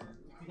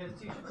 Because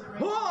t-shirts are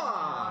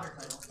Whoa!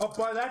 I'll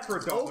buy that for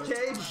a dollar.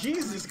 Okay,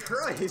 Jesus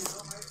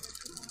Christ.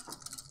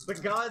 The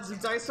gods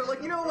of dice are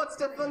like, you know what,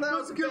 Stefan, that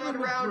was a bad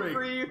round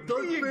for you.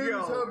 Here you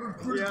go.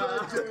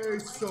 Yeah.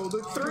 So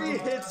let's 3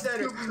 hits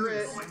and a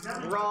crit,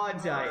 raw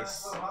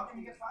dice.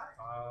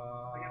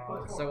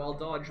 So I'll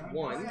dodge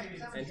 1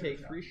 and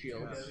take 3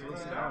 shields.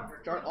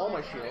 Darn all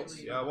my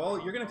shields. Yeah, well,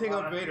 you're gonna take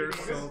out Vader,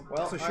 so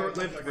Well, it's a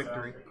short-lived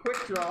victory.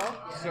 Quick draw,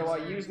 so I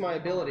use my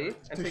ability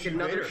and To take shoot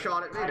another Vader.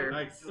 shot at Vader.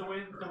 Nice. The way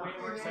it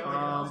works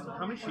out.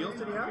 How many shields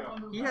did he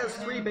have? He has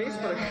 3 base,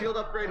 but a shield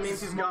upgrade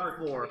means he's got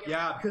 4.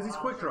 Yeah, because he's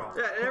quick draw.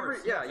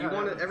 Yeah,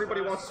 and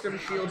everybody wants to scrim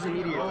shields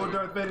immediately. Oh,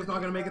 Darth Vader's not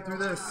gonna make it through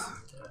this.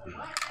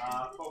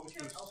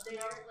 Focus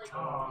boost.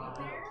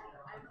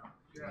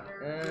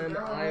 And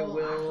I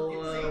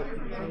will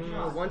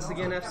once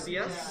again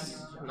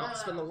FCS, not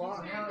spend the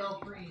lock.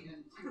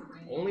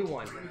 Only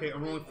 1. Okay,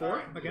 I'm rolling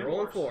 4 again.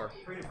 Rolling 4.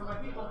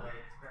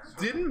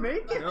 Didn't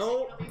make it.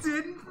 No,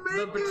 Didn't make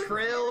the it.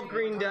 betrayal of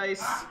green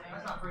dice.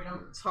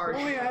 It's harsh.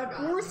 Only had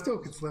 4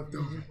 tokens left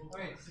over.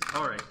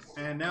 All right,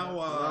 and now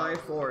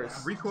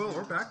 4s. recoil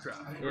or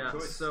backdraft. Yeah,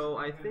 so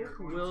I think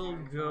we'll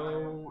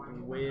go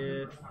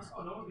with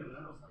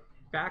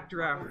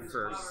backdraft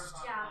first.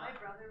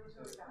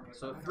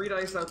 So 3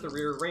 dice out the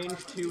rear,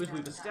 range 2 as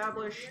we've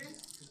established.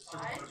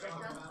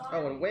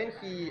 Oh, and when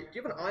he... Do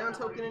you have an ion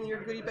token in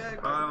your goodie bag?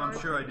 I'm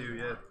sure I do,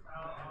 yeah.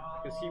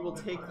 Because he will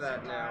take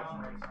that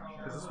now.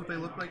 Is this what they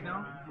look like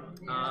now?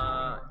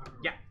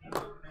 Yeah.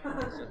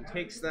 So he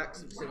takes that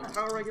specific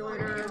power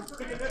regulator.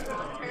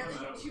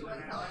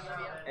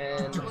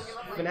 And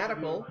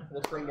Fanatical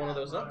will bring one of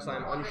those up, so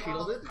I'm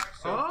unshielded.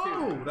 So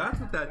 2. That's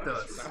what that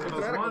does. That's I what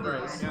was Fanatical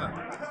wondering. does.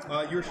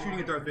 Yeah. You're shooting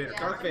at Darth Vader.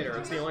 Darth Vader,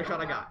 it's the only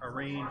shot I got. A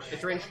range.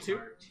 It's range 2.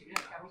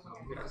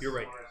 You're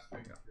right.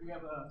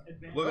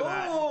 Look at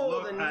that. Oh,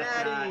 Look the at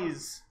that.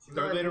 natties!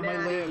 Darth The Vader might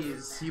live.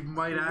 natties. He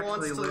might He actually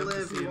wants to live to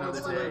live. see He wants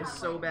to another day. live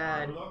so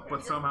bad.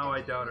 But somehow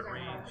I doubt it.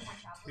 Range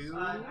 2.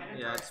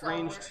 Yeah, it's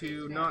range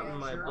 2, not in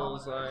my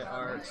bullseye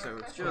arc, so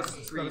it's just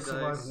 3 Gotta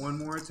survive dice. one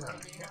more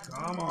attack.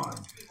 Come on.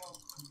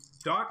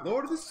 Dark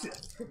Lord of the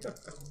Sith.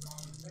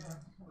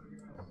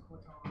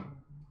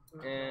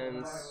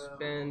 And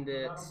spend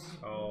it.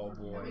 Oh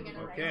boy.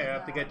 Okay, I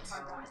have to get.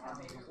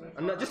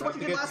 No, just what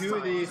you to did get last 2 time.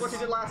 of these. Just what you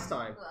did last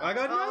time. I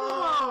got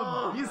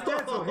Oh. no! He's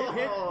dead, so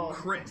hit,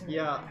 crit.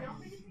 Yeah.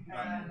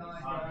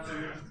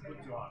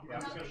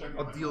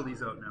 I'll deal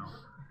these out now.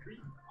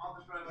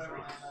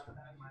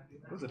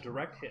 It was a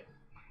direct hit.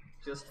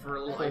 Just for a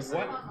little For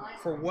icing.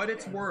 for what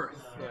it's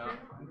worth. Yeah.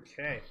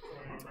 Okay.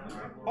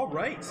 All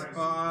right.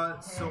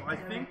 So I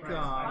think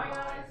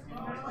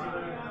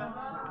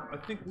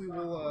we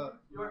will. Oh,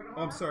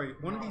 I'm sorry.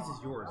 One of these is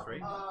yours,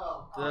 right?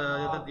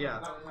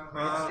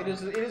 Yeah. It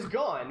is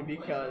gone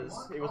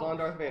because it was on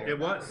Darth Vader. It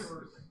was.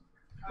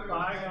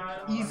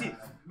 Easy.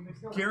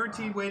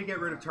 Guaranteed way to get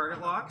rid of target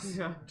locks.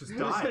 Yeah. Just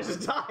die.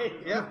 Just die.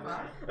 Yeah.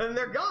 And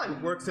they're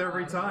gone. Works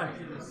every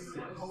time.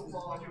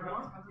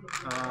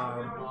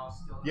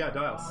 Yeah,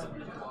 dials.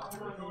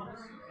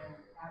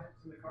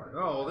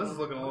 Oh, this is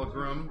looking a little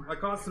grim. I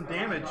caused some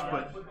damage,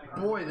 but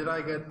boy, did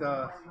I get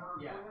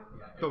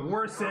the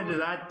worst end of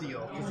that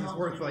deal. Because he's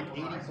worth like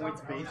 80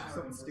 points base or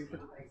something stupid.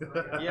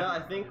 Yeah, I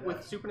think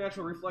with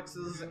supernatural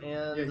reflexes and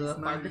the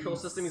fire control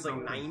system, he's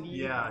like 90.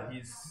 Yeah,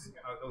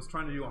 I was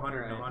trying to do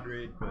 100 and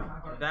 100,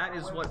 but that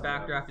is what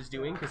Backdraft is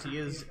doing because he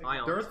is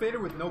ion. Darth Vader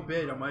with no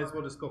bid, I might as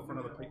well just go for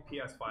another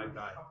PS5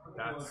 guy.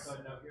 That's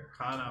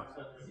kind of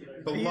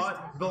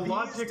the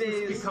logic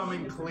is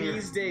becoming clear.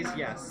 These days,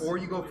 yes. Or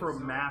you go for a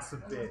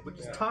massive bid, which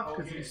is tough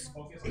because he's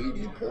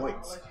 80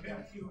 points.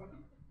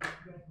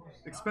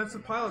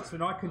 Expensive pilots are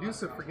not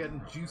conducive for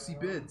getting juicy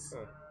bids.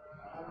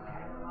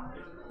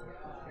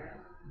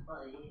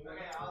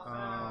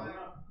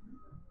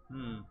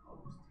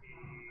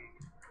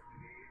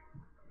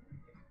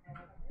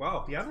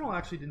 Wow, the Admiral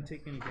actually didn't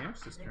take any damage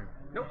this turn.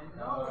 Nope.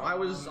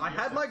 I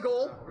had my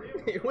goal.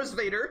 It was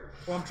Vader.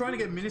 Well, I'm trying to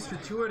get Minister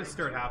 2 to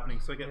start happening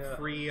so I get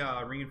free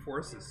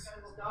reinforces.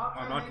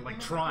 I'm not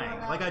like trying.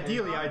 Like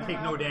ideally, I'd take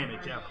no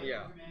damage. Yeah.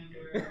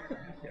 Yeah.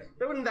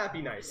 Wouldn't that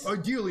be nice?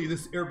 Ideally,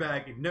 this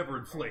airbag never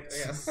inflates.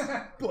 Yes.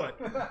 But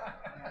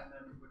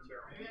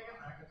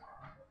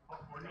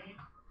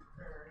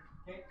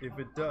if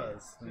it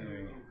does,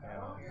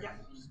 Yeah.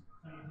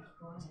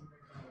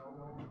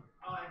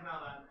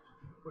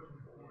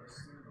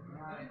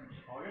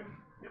 All good?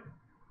 Yep.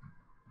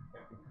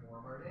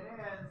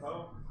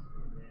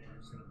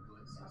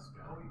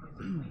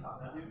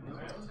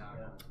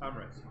 I'm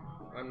ready.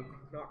 I'm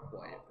not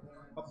quiet.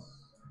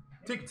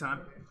 Take your time.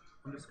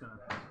 I'm just gonna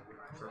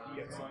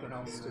Get something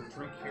else to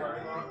drink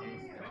here.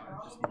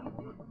 Just need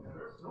one.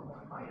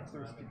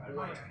 Thirsty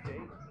boy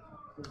today.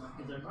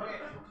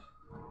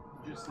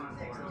 Just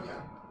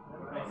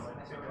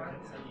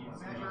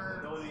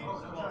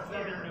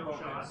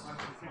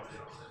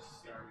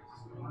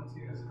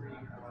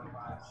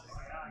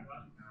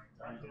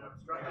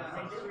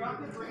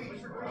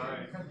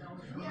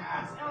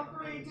Yes,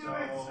 L3, do it!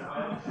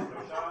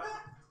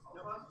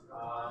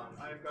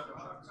 I've got no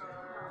shots.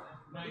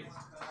 Nice.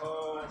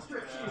 Oh,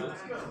 Strip shield,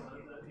 let's go.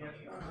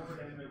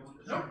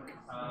 Nope.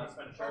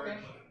 Spend a charge.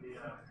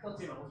 On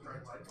his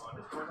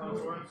fourth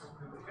swords.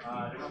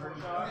 Number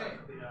shot.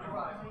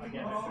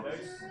 Again, extra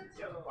dice.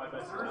 Yep, 5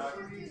 dice for that.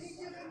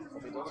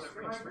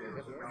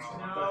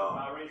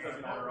 Range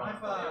doesn't matter.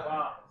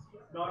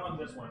 Not on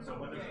this one. So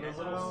when there's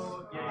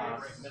little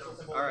missile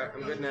symbols. Alright,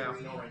 I'm good now.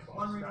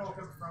 One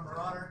refocus from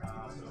Marauder.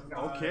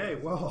 okay,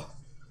 well.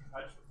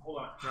 Hold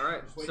on.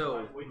 Alright,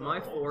 so my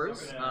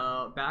fours,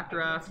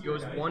 backdraft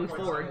goes 1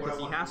 forward because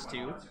he has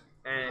to,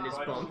 and is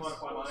bumped.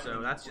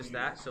 So that's just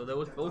that. So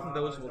those, both of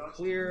those will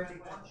clear.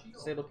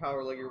 Disable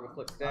power leger will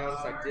flip down,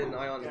 so I did an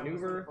ion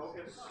maneuver.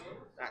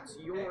 That's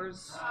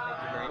yours.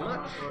 Thank you very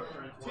much.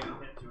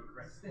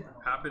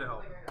 Happy to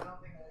help.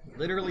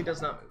 Literally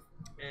does not move.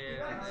 And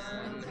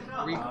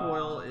then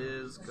recoil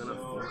is gonna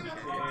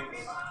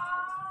 4K.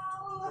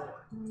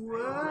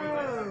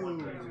 Whoa!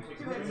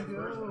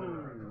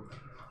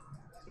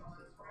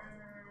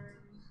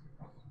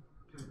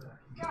 Let's go.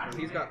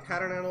 He's got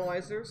pattern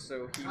analyzer,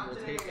 so he will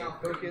take a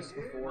focus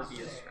before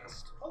he is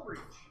stressed.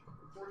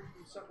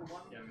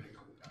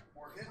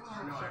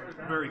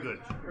 Very good.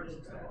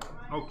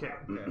 Okay.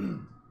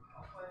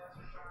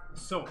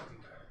 So,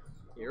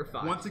 You're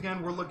fine. once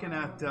again, we're looking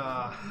at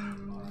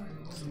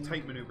some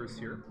tight maneuvers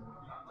here.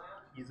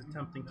 He's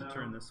attempting to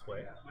turn this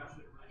way.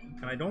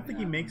 And I don't think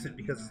he makes it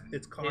because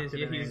it's cocked at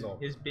an angle.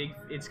 His big,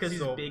 it's because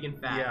he's big and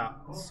fat.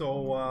 Yeah,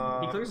 so...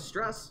 He clears the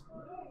stress.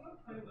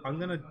 I'm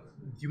gonna... Do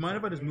you mind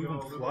if I just move him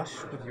flush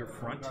with your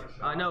front?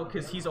 No,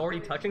 because he's already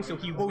touching, so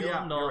he will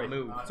not right.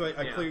 move. So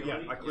I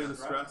clear the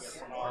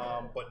stress,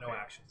 but no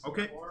action.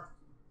 Okay.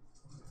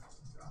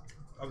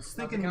 I was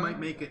thinking he might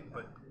make it,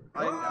 but...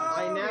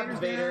 I nabbed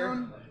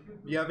Vader.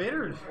 Yeah,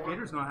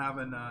 Vader's not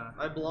having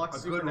I blocked a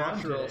good run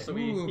Supernatural, today. so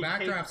Ooh, he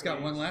Backdraft's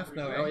got one left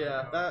though. Oh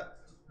yeah, that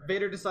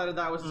Vader decided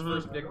that was his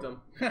first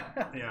victim.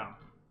 Yeah.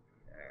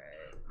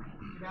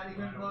 Not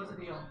even close the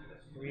deal.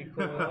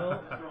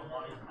 Recoil.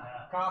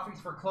 Coffee's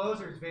for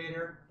closers,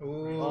 Vader.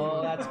 Ooh,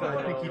 Oh, that's going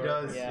I think over. he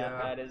does. Yeah,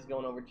 Yeah. that is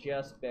going over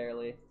just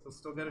barely. He'll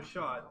still get a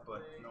shot,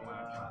 but no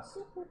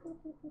action.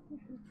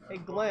 Hey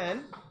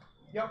Glenn,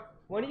 Yep.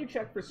 why don't you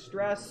check for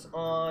stress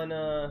on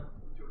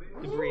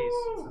debris?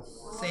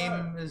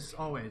 Same as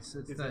always.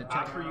 It's Is the it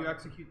after you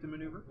execute the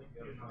maneuver?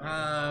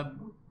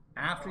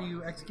 after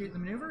you execute the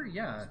maneuver,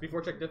 yeah, Before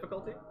check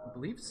difficulty? I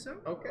believe so.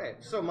 Okay,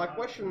 so my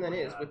question then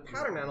is, with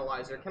Pattern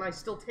Analyzer, can I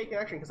still take an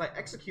action because I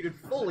executed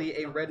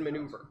fully a red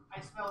maneuver?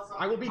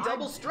 I will be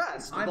double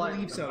stressed. I but-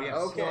 believe so. Yes.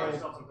 Okay.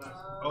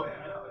 Oh,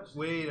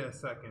 wait a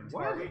second.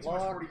 Target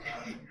lock.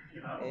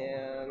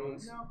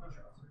 And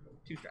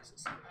 2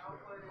 stresses.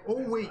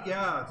 Oh, wait,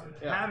 yeah.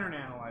 Yeah. Pattern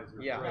analyzer.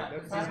 Yeah, Right,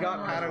 he's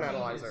got Pattern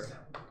Analyzer.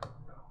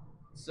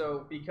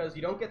 So, because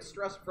you don't get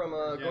stressed from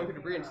going through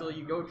debris until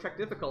you go check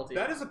difficulty.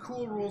 That is a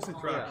cool rules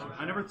interaction. Yeah.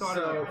 I never thought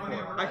So, of it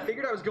before. I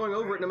figured I was going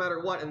over it no matter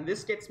what, and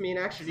this gets me in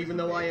action even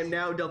though I am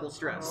now double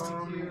stressed.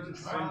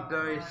 Some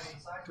dice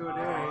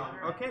today.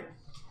 Okay.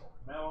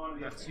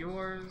 That's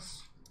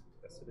yours.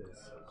 Yes, it is.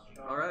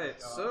 Alright,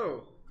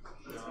 so...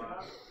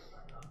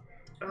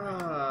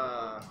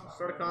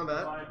 start of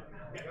combat.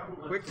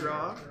 Quick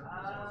draw.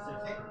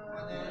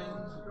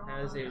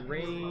 Has a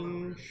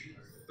range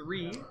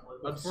 3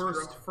 of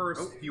First,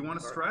 do you want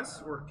to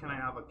stress, or can I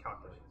have a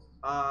calculation?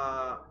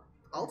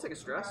 I'll take a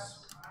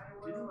stress.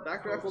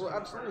 Backdraft will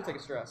absolutely take a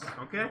stress.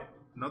 Okay.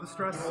 Another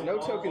stress. No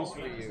tokens for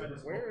you.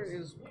 Where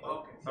is...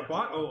 I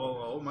bought.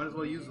 Oh. Might as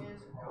well use them.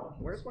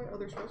 Where's my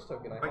other stress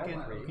token? I had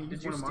can. 3. You can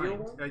Did use you one of steal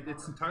mine. one?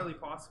 It's entirely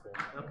possible.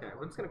 Okay,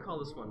 we're just gonna call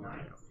this one now.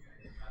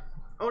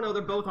 Oh no,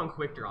 they're both on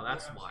quick draw.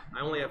 That's why.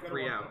 I only have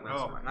 3 out.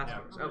 That's why. That's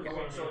okay.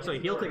 So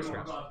he'll take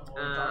stress,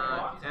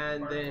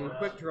 and then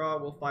quick draw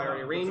will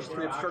fire a range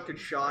 3 obstructed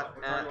shot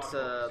at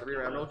the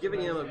rear admiral,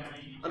 giving him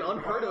an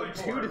unheard of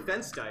 2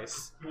 defense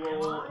dice.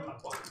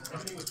 But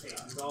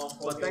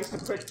thanks to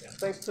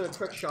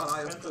quick shot,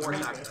 I have 4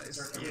 attack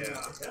dice.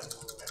 Yeah.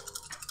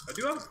 I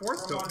do have a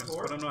 4th token,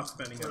 but I'm not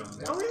spending it on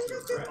that. Oh, yeah,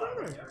 you got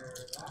that.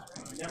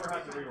 Never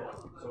had to reroll,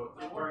 so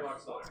it's very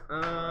locked still.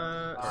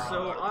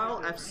 So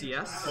I'll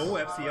FCS. Oh,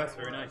 FCS,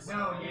 very nice.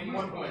 No, you need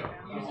 1 point.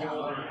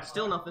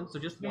 Still nothing, so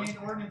just 1. Main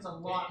ordnance a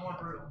lot more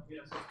brutal.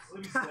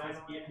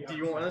 Do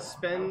you want to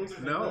spend?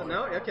 No.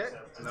 No. Okay.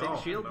 Take the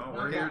shield.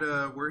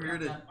 No, we're here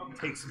to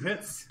take some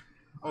hits.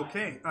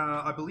 Okay,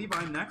 I believe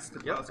I'm next.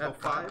 Yep, Let's go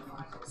at 5.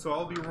 So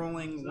I'll be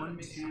rolling 1,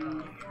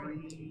 2,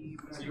 3.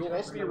 So you'll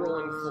also be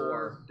rolling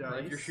 4.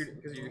 dice. If you're shooting,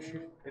 because you're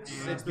shooting.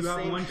 It's the You have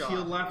same 1 shot.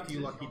 shield left, you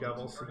lucky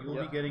devil, so you will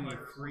Yep. be getting a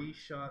free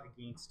shot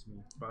against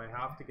me. But I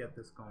have to get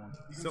this going.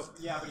 So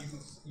Yeah, but you can.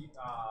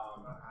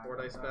 4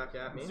 dice back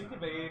at me. Secret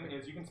evade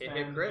is you can Hit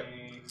spend crit.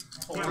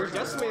 a. Your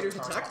Decimator's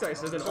attack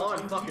dice have been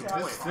on fucking this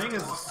point. thing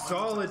is a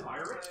solid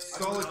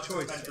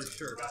choice for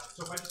sure.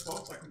 So if I just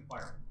focus, I can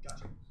fire.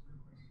 Gotcha.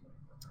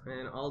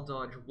 And I'll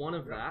dodge 1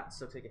 of that,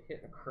 so take a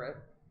hit and a crit.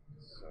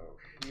 So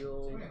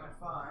shield,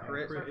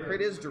 crit. Crit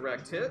is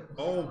direct hit.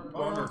 Oh,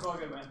 bummer. it's all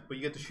good, man. But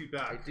you get to shoot I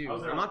back. do.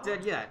 I'm not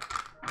dead yet.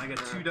 I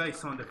got 2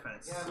 dice on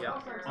defense. Yeah.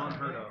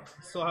 Unheard of.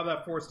 Still have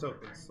that force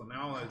token, so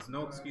now there's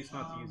no excuse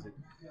not to use it.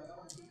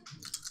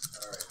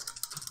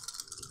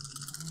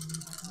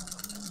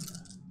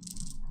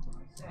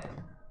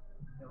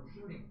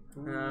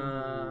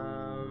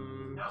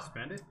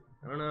 Spend it?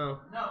 I don't know.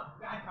 No,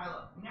 bad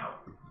Kylo. No.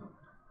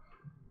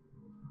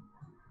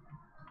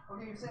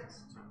 Okay, you're 6.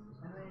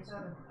 And then you're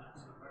 7.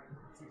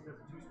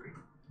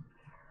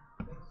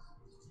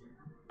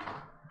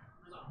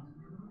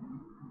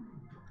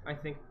 I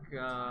think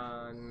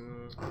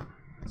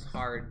it's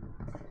hard.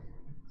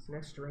 This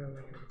next round I'm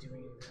gonna be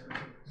doing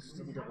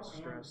still double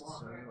stressed,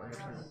 so I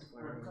actually have to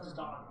fire just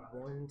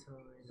 1 time.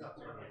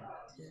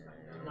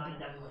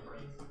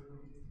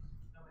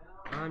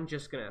 I'm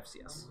just gonna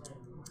FCS.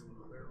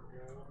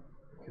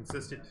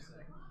 Consistent.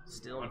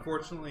 Still,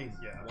 Unfortunately,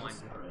 yeah. 1.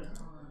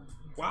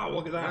 Wow,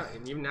 look at Yeah, that.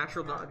 and even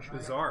natural dodge.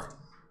 Bizarre.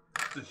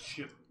 The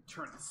ship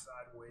turning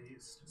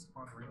sideways. Just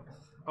unreal.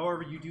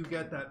 However, you do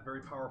get that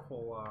very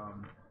powerful,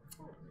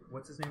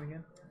 what's his name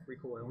again?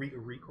 Recoil.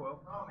 Recoil.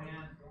 Oh,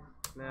 man.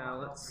 Now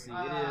let's see.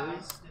 It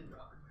is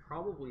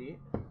probably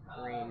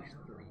range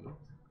 3.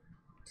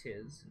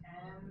 Tis,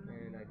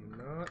 and I do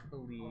not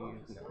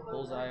believe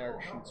bullseye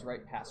arc shoots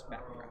right past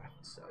backdraft,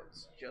 so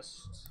it's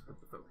just with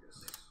the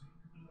focus.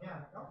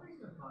 Yeah, don't be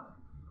so fun.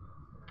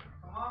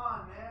 Come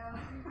on, man.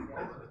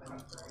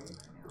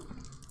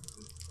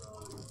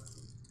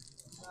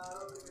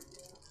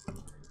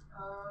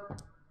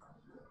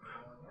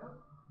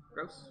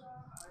 Gross.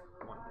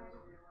 1.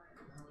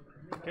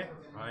 Okay,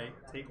 I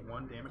take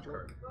 1 damage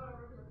card.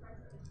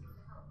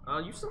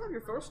 You still have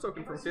your force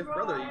token from 5th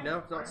Brother. You now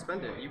have to not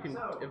spend it. You can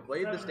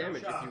evade this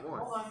damage if you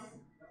want.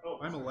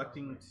 I'm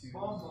electing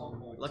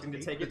to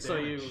Take the it so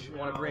you damage.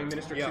 want to bring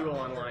Minister Yeah. 2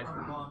 online.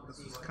 This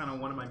is kind of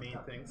one of my main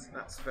things.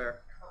 That's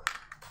fair.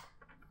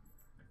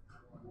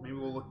 Maybe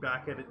we'll look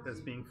back at it as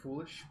being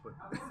foolish, but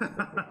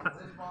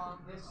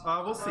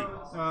we'll see.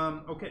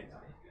 Okay.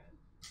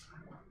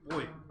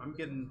 Boy, I'm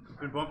been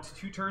bumped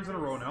 2 turns in a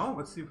row now.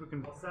 Let's see if we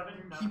can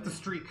keep the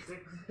streak.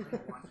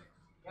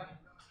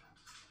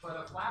 But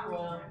a flat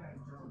roll. At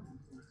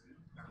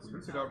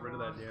least I got rid of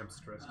that damn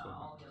stress token.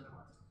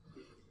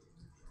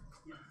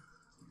 I'm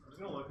just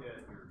gonna look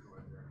at your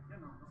droid there.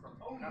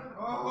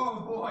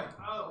 Oh boy.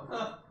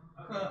 Oh.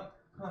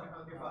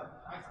 Okay, fine.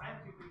 I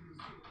have 2 fingers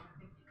too.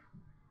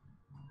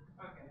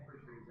 Okay.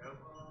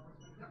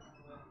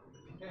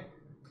 Okay.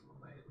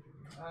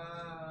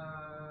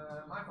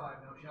 My 5,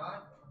 no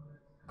shot.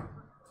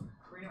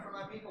 Freedom for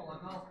my people, I'm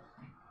help.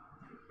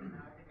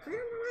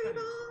 Freedom for my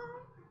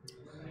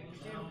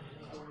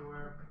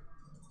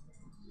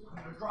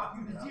I'm gonna drop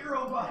you to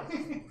 0,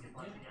 buddy.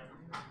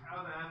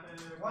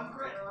 1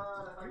 crit.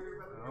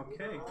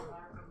 Okay.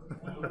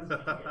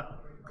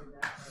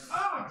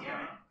 Oh,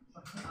 damn it.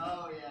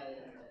 Oh,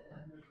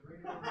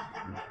 yeah.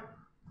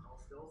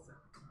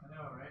 I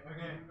know, right?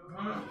 Okay.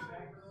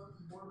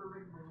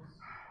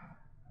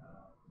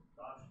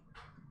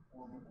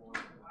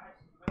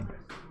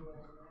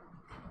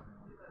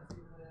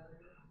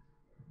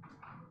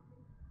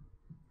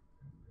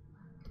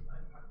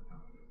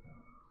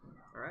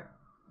 Alright.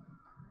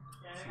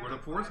 See where the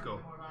force go.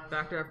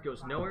 Backdraft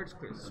goes nowhere, just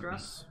clears the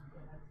stress.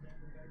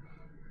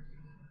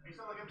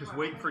 Just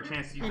waiting for a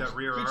chance to use that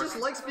rear He arc. just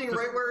likes being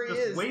right where he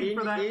is. Waiting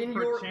for that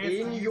for a chance to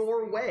use-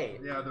 your way.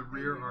 Yeah, the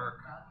rear arc.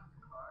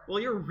 Well,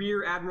 you're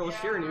Rear Admiral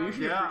Sharon. You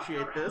should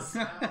appreciate this.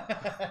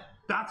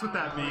 That's what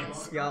that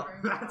means. Yeah.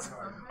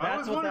 I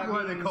was what wondering that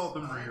why they means. called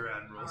them rear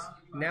admirals.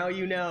 Now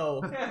you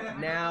know.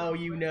 Now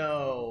you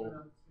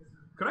know.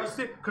 Could I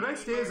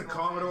stay as a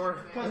Commodore?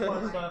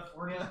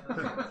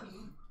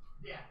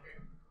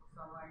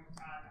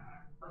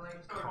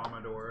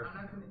 Commodore.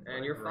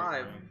 And you're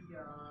 5.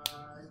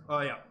 Oh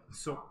yeah.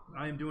 So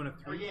I am doing a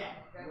 3.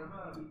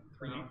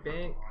 3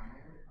 bank.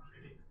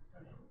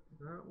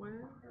 That way.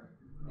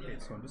 Okay,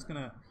 so I'm just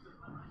gonna.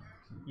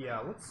 Yeah,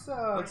 let's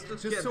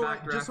just get so I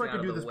Backdraft can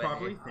out do of the this way.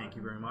 properly. Thank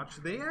you very much.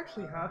 They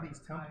actually have these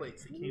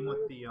templates that came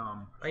with the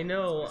I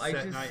know.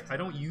 set, and I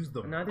don't use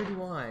them. Neither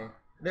do I.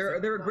 They're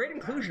a great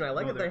inclusion. I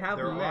like that they have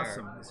they're them there.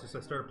 awesome. It's just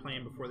I started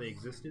playing before they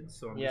existed,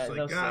 so I'm Yeah, just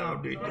no, like, God, I'll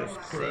need this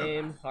crap.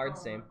 Same, hard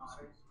same.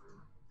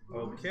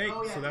 Okay,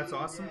 so that's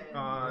awesome.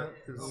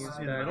 Is He's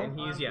in the middle. and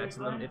he's it's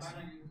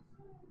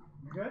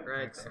Good.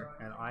 right Excellent.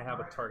 there. And I have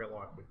a target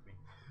lock with me.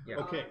 Yeah.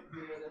 Okay.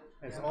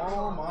 It's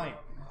all mine.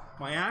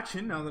 My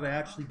action, now that I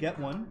actually get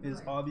one,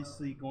 is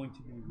obviously going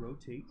to be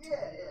rotate.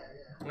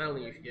 I don't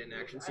think you should get an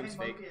action. Seems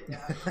fake.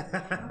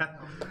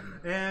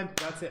 And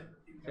that's it.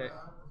 Okay.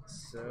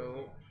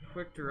 So,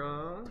 quick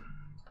draw.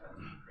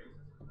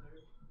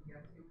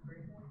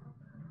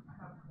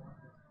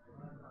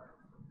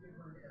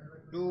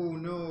 Oh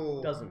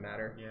no. Doesn't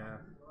matter. Yeah.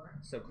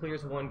 So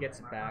clears one, gets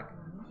it back.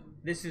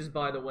 This is,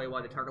 by the way,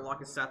 why the target lock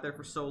has sat there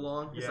for so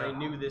long. Because Yeah. I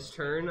knew this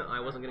turn I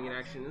wasn't getting an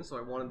action in, so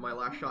I wanted my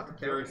last shot to count.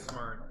 Very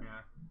smart,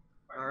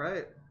 yeah.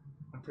 Alright.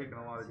 I'm taking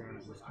a lot of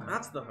damage this turn.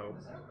 That's the hope.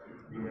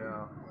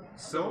 Yeah.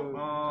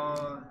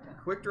 So,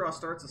 quick draw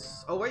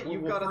starts. Oh wait,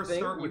 you've we'll got a first thing.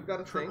 start You've with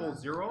got a triple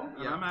thing. 0,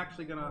 and Yeah. I'm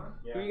actually gonna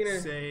Who are you gonna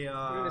say. Who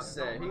are you gonna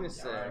say? Who are you gonna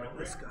say?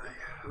 This guy.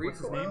 Recoil? What's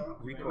his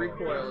name?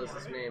 Recoil is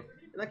his name.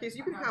 In that case,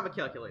 you can have a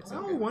calculate.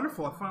 Oh,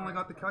 wonderful! I finally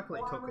got the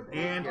calculate token,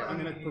 and Yeah. I'm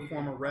gonna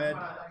perform a red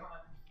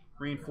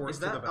reinforce Is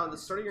to the that back. on the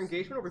start of your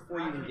engagement or before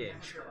you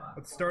engage?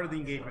 At the start of the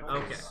engagement.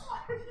 Okay.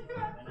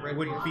 It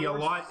would be a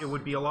lot. It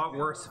would be a lot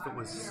worse if it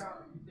was.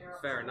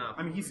 Fair enough.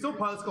 I mean, he's still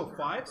pilot skill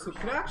 5, so it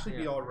could actually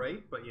be Yeah. all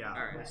right. But yeah.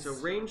 All right. So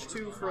range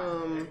 2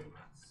 from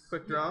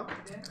quick draw.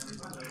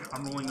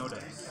 I'm rolling no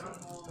dice.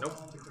 Nope.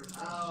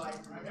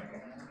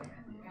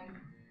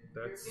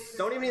 That's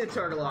Don't even need the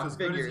target lock. as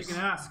good Figures. as you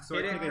can ask. So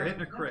Hit I it, take a crit. hit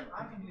and a crit.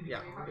 Yeah.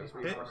 Goes Hit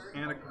reinforce.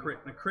 and a crit.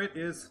 And a crit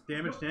is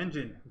damaged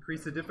engine.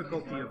 Increase the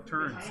difficulty of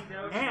turns.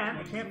 And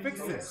I can't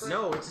fix this.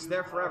 No, it's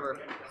there forever.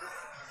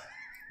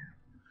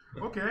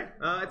 Okay.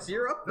 It's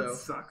you're up though. That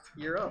sucked.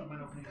 You're up.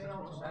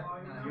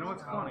 You know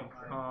what's funny?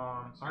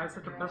 I had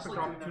such a perfect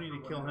opportunity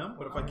to kill him,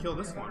 but if I kill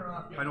this one,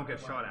 I don't get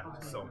shot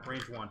at. So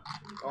range 1.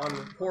 On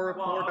poor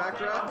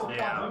backdraft.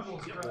 Yeah.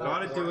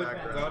 Gotta do it.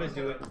 Gotta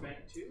do it.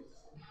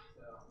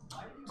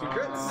 2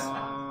 crits.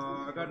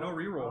 I got no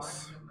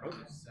rerolls.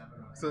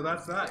 So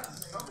that's that.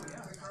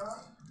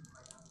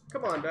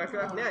 Come on,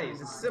 backdraft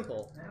natties. It's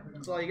simple.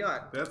 That's all you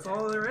got. That's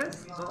all there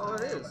is. That's all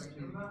it is.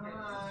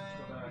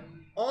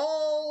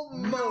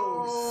 Almost.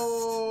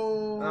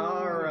 No.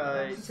 All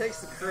right.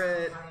 Takes the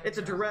crit. It's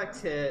a direct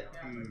hit.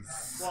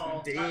 He's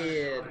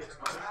dead.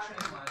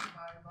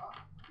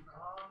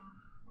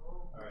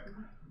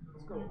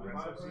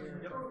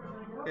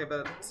 Okay,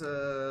 but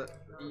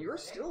you're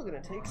still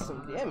gonna take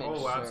some damage.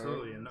 Oh, sir.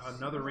 absolutely.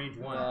 Another range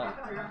 1.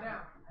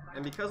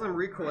 And because I'm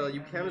recoil,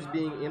 you count as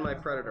being in my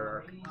predator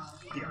arc.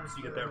 Yeah, so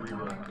you get that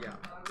reroll. Yeah.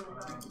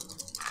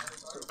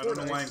 I don't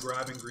know why I'm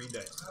grabbing green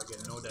dice. I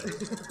get no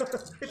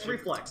dice. It's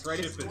reflex, right?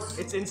 Ship is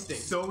It's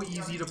instinct. so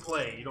easy to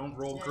play. You don't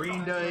roll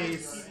green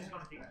dice.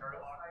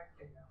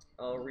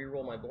 I'll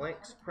re-roll my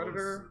blanks.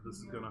 Predator. This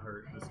is gonna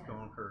hurt. This is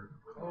gonna hurt.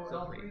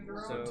 So 3.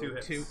 So 2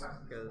 hits. 2.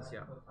 Because, yeah.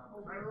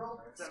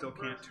 Still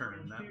can't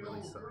turn. That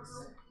really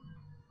sucks.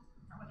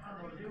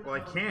 Well, I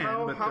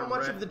can, but How the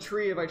much red... of the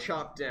tree have I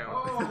chopped down?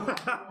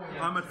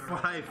 I'm at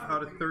 5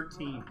 out of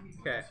 13.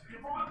 Okay.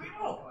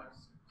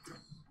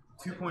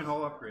 2-point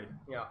hull upgrade.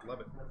 Yeah.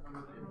 Love it.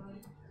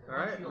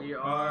 Alright, we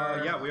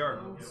are... Yeah, we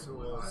are. So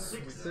we'll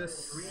sweep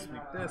this,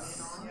 sweep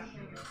this.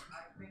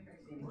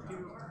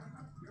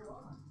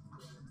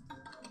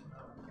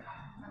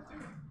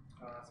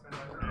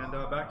 And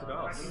back to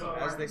Dallas.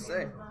 As they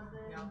say.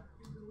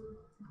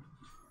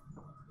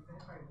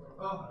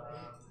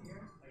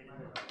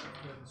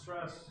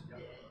 Stress.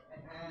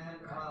 And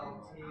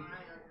I'll take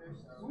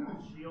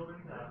Shield and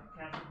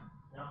cancer.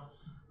 No.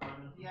 do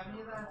you have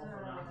any of that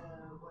whatever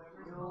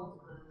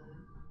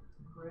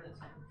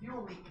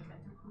fuel leak?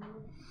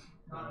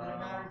 Not that it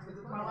matters because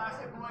it's my last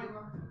hit point.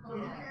 So who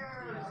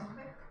cares?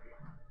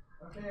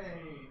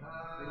 Okay. I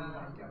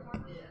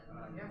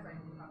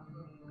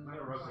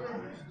gotta rotate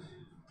first.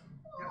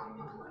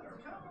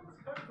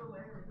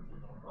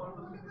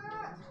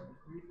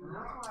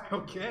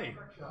 Okay.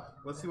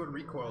 Let's see what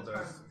recoil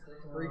does.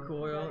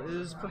 Recoil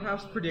is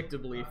perhaps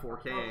predictably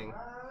 4King.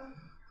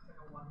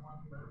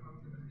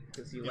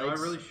 Because he You know, I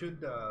likes... really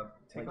should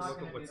take a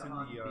look at what's in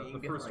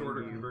the first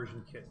order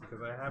conversion kit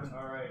because I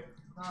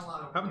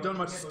haven't done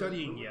much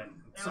studying yet.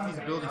 Some of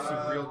these abilities seem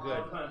real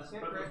good.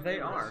 They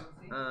are.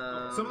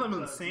 Some of them are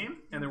the same,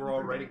 and they were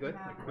already good,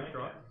 like Quick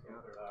Draw.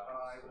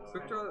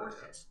 Quick draw.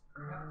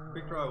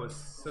 Quick Draw was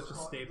such a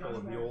staple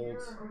of the old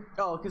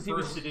Oh, because he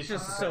was First edition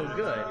just so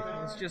good.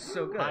 It's just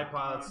so good. high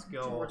pilot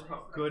skill,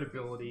 good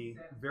ability,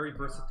 very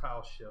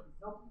versatile ship,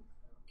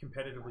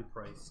 competitively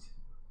priced.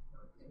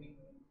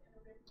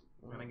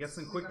 And I guess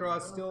in Quick Draw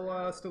is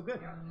still good.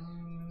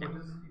 Yeah.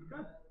 Good.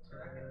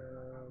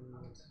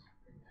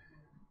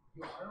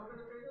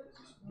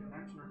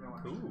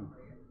 Ooh.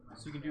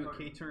 So you can do a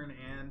K turn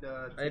and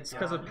It's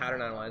because of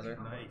pattern analyzer.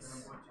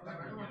 Nice.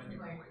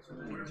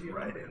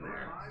 Right in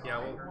there. Yeah,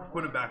 we'll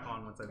put it back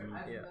on once I move.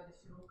 Yeah.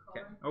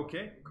 Okay.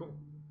 Okay, cool.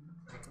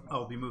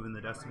 I'll be moving the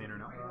decimator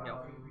now.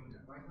 Yep.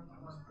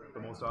 The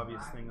most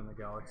obvious thing in the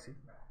galaxy.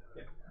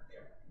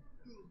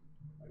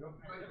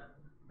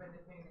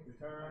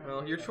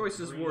 Well, your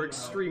choices were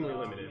extremely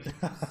limited.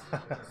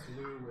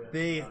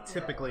 They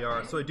typically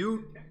are. So I do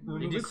You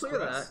remove do the clear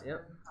stress, that,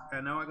 yep.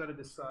 and now I got to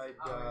decide: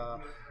 do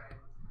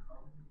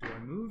I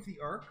move the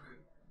arc,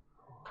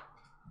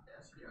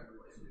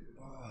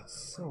 Oh,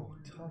 it's so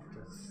tough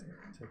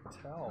to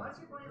tell.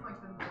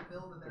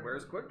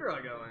 Where's Quick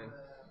Draw going?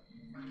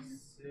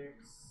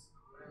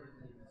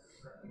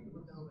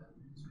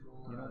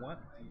 You know what?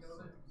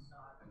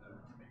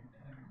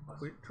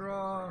 Quick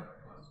Draw.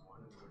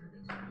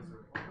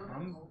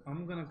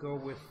 I'm gonna go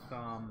with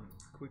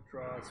Quick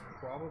Draw is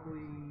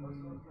probably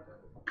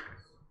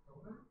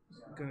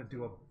gonna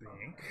do a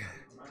bank.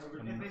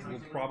 And we'll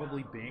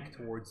probably bank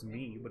towards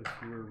me, but if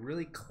you were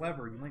really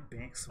clever, you might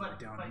bank somewhere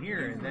down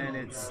here, and then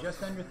it's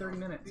Just under 30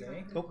 minutes,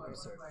 eh? oh, I'm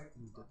sorry.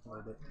 A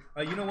little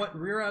bit. You know what?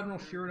 Rear Admiral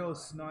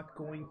Shirano's not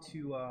going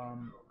to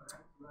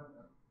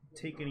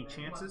take any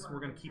chances. We're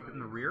going to keep it in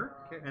the rear,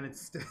 and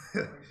it's.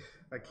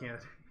 I can't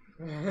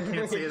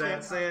say that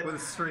Can't say it. with a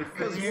straight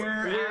face.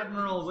 Rear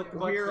Admiral with the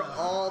butt We're stuff.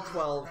 all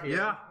 12 here.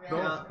 Yeah, no,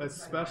 Yeah.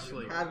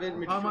 especially.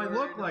 Haven't I matured.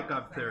 look like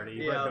I'm 30,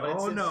 Yeah, but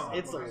but no.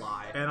 it's a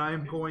lie. And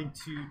I'm going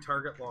to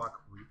target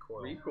lock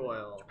recoil.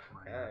 Recoil.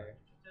 Okay.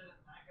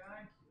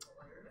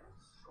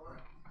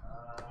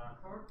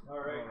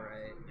 Alright.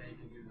 Alright.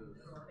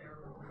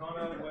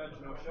 Combat wedge,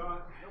 no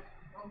shot.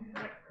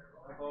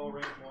 Oh,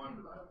 range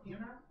 1.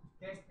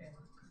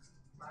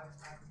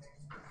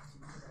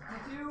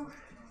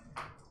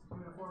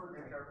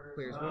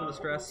 Clears one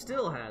distress,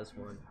 still has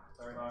one.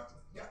 Sorry, Doc.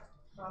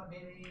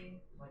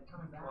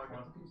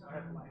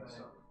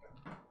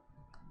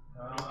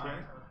 Okay.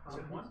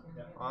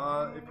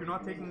 If you're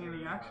not taking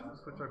any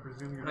actions, which I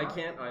presume you're I not.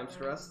 can't, I'm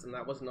stressed, and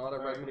that was not a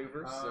red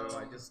maneuver, so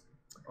I just...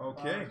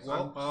 Okay,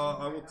 well,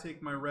 I will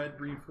take my red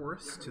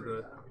reinforce to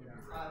the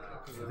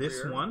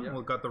this rear, one. yep.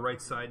 We've got the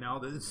right side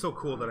now. It's so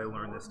cool that I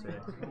learned this today.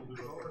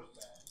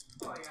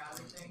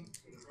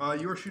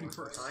 You are shooting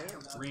first. I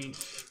am.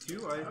 Range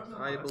 2.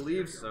 I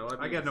believe so.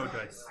 I got no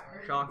dice.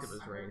 Shocked of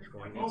his range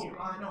one.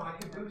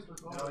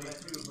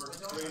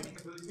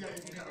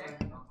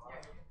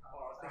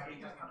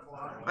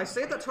 I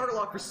stayed at that target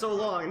lock for so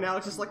long, and now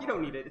it's just like, you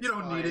don't need it. It's You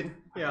don't need it. fine.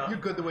 Yeah. You're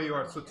good the way you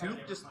are. So 2.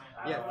 Just,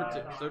 yeah,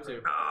 for 2. So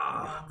 2.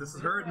 Ah, this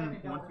is hurting.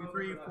 1, 2,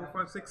 3, 4,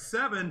 5, 6,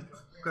 7.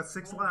 Got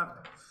 6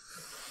 left.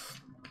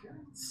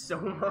 So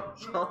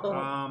much.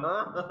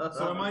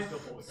 So am I?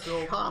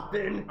 So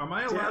Chopping am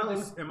I allowed?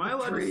 down Am I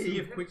allowed to tree. see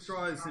if quick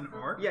draw is an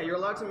arc? Yeah, you're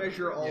allowed to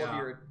measure all of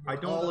your I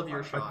don't. all of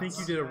your shots. I think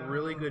you did a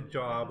really good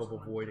job of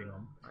avoiding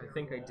them. I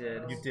think I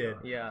did. You did.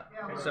 Yeah.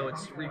 So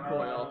it's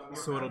recoil.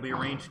 So it'll be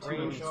range 2.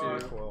 Range 2.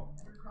 Recoil.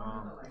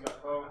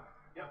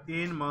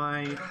 In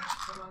my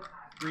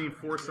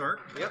reinforce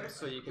arc. Yep.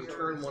 So you can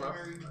turn one up.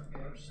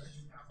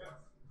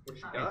 Which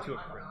you got. Into a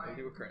crit. And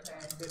do a crit.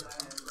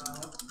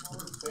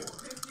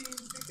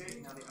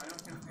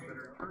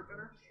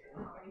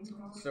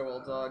 So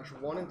I'll dodge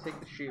 1 and take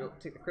the shield.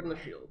 Take the crit on the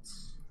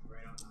shields.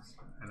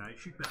 And I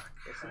shoot back.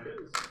 Yes, it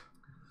is.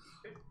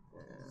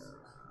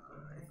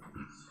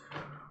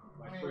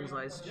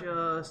 Bullseye's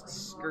just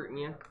skirting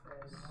you.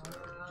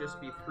 Just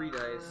be 3 dice.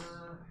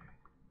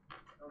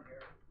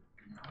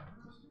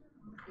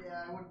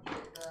 Yeah, I wouldn't trade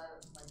that.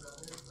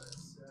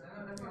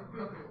 My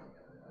brother,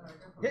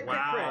 Hit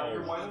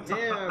Wow. the crit.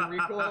 Damn,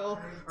 recoil.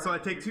 So I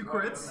take 2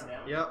 crits.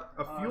 Yep.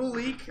 A fuel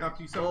leak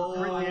after you suffer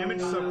crit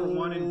damage, suffer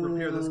 1 and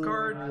repair this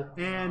card,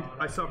 and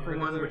I suffer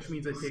 1, which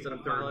means I take the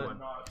third one.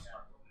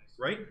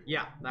 Right?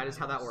 Yeah, that is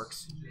how that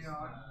works.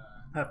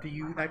 After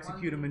you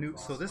execute a maneuver,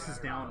 so this is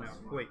down now.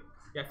 Wait.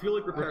 Yeah, fuel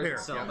leak repairs Repair,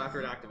 itself yeah.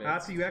 after it activates.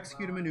 After you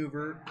execute a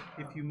maneuver,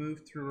 if you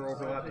move through or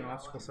overlap an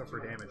obstacle, suffer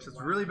damage.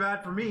 That's really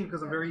bad for me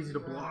because I'm very easy to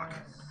block.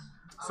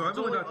 So I've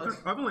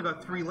only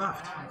got 3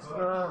 left.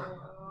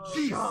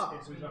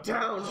 Jeez.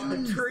 Down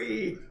the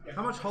tree.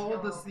 How much hull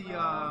does the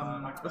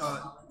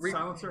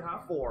silencer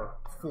have? 4.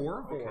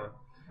 4? Okay. Alright,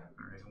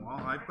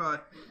 well, I've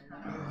got...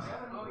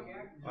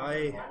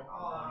 I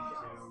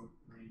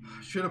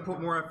should have put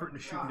more effort into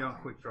shooting down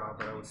quick draw,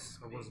 but I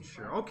wasn't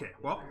sure. Okay,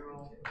 well,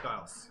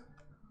 dials.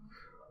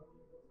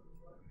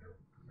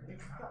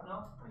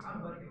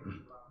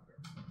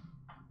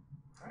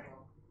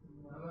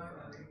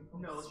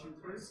 No, let's shoot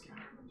first.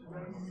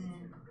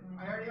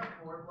 I already have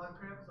 4 blood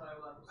crimps, so I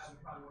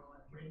probably would have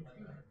went 3.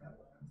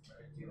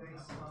 2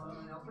 dice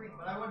on L3,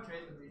 but I wouldn't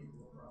trade the read.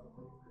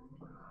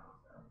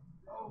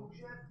 Oh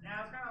shit!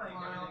 Yeah, it's kind of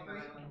like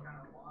everything kind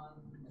of one.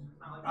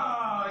 Oh,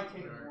 I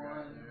take 1.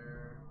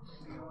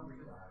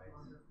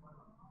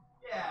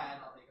 Yeah,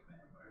 and I'll take a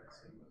back.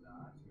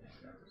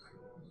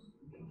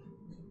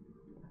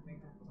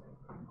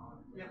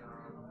 Yep.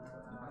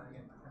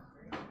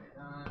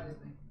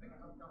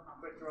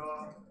 Quick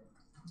draw.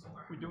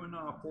 We're doing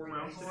 4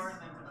 rounds today?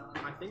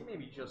 I think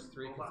maybe just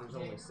 3 because there's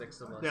only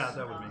 6 of us. Yeah,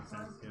 that would make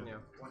sense. Yeah. Yeah.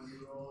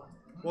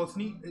 Well, it's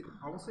neat.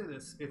 I will say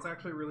this: it's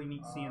actually really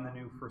neat seeing the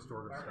new first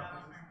order stuff.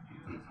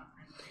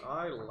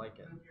 I like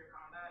it.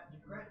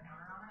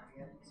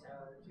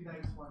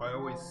 I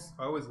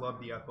always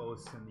loved the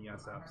FOs and the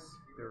SFs.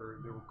 They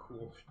were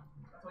cool.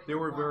 They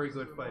were very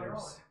good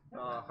fighters.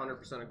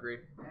 100% agree.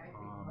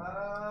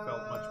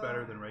 Felt much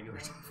better than regular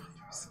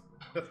fighters.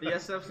 The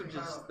SFs are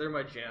just, they're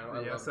my jam.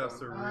 I The love SFs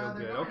them. are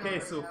real good. Okay,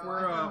 so if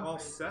we're all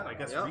set, I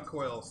guess Yep.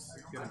 recoil's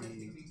gonna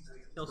be.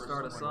 He'll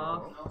start us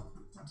off.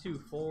 2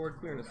 forward,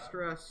 clearing a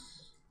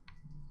stress.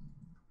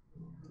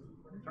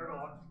 Turtle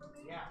Lock.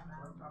 Yeah.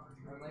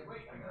 Like,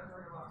 wait, I got a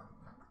target lock.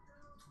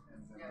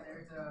 Yeah,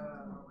 there's a.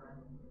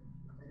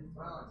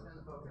 Well, extend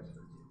the focus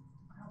for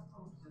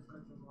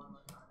 2.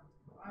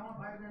 I want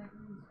 5 things.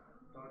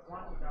 So it's $1.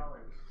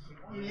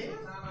 It is?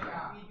 I'm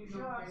like, need 2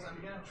 shots. I'm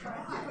gonna try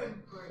to.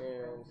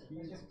 And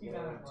he's going to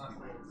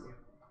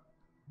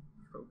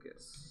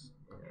focus.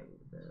 And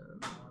then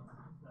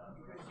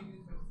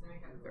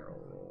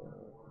barrel roll.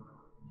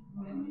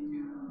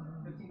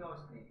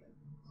 $15 Canadian.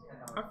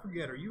 I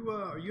forget. Are you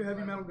a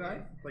heavy metal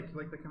guy? Like you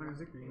like that kind of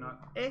music? Or are you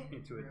not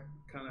into it?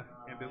 Kind of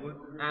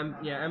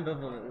ambivalent. Yeah,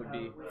 ambivalent would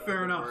be.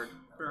 Fair enough.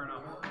 Fair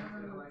enough.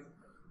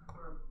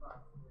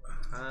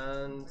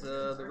 And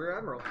the Rear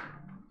Admiral.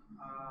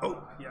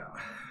 Oh yeah.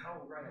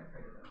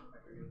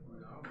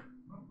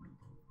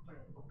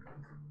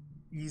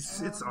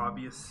 It's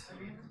obvious.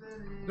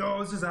 No, I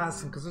was just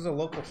asking because there's a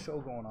local show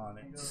going on.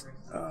 It's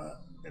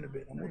in a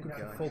bit. I'm looking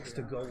for folks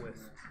to go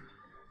with.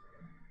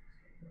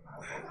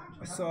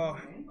 I saw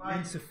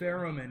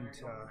Encepharum and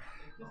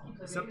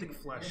Septic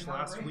Flesh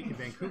last week in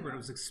Vancouver. And it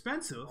was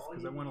expensive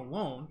because I went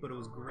alone, but it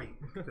was great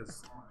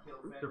because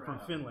they're from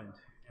Finland.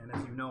 And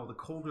as you know, the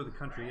colder the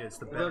country is,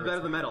 the better. The better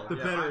the metal. The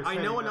better. I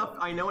know enough.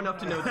 I know enough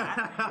to know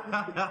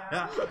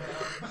that.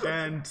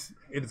 And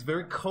it's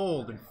very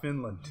cold in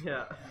Finland.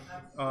 Yeah.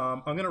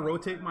 I'm gonna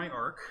rotate my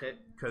arc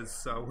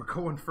because we're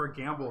going for a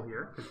gamble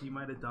here because he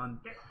might have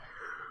done.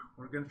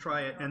 We're gonna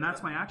try it, and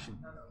that's my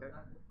action. Okay.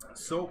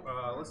 So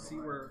let's see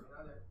where.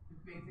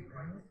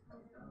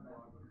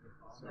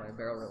 So my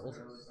barrel rolls.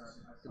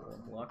 Didn't want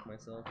to block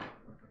myself.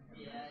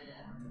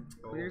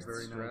 Oh, Clears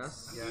very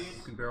stress. nice. Yeah,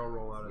 you can barrel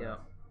roll out of Yeah.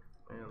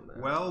 that.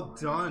 Well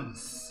done,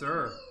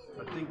 sir.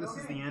 I think this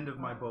is the end of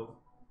my boat,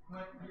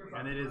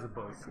 and it is a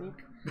boat.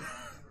 Sneak.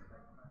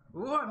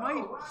 Ooh, I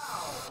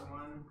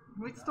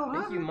might still I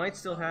have think you might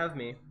still have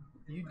me.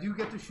 You do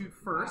get to shoot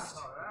first.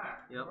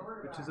 Yep.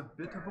 Which is a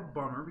bit of a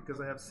bummer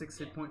because I have 6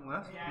 hit point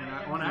left, and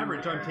on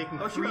average I'm taking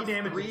 3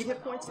 damage. 3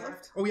 hit points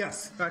left? Oh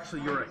yes,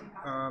 actually you're right.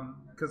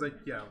 Because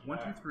 1,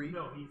 2, 3,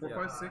 4,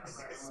 5,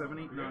 6, 7,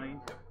 8,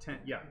 9, 10.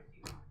 Yeah.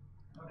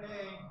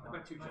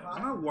 I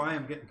don't know why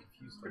I'm getting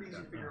confused like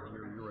that.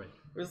 You're right.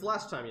 It was the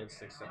last time you had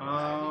 6 hit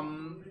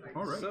points.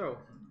 All right. So,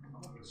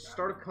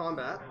 start of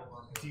combat.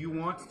 Do you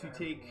want to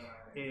take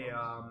a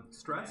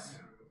stress?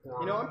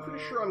 You know, I'm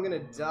pretty sure I'm gonna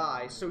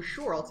die, so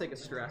sure, I'll take a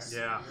stress.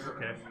 Yeah.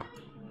 Okay.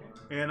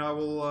 And I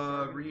will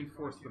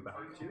reinforce the back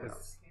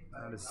because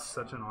that is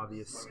such an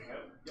obvious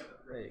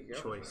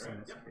choice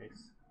in this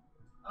case.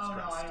 Oh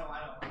no, I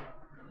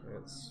know.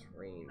 It's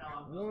range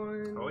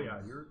 1. Oh yeah,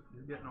 you're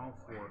getting all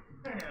 4.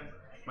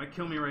 Might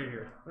kill me right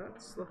here.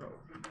 That's the hope.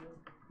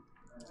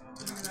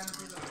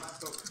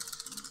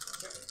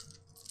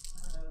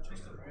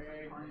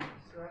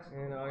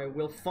 And I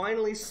will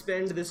finally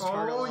spend this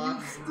target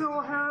lock. you still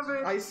have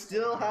it! I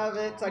still have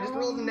it. I just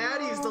rolled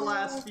natties the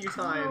last few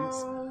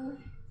times.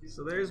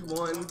 So there's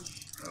 1.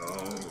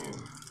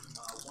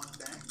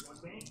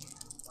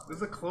 This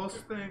is a close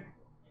thing.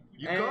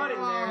 You And got it!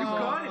 You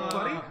got it,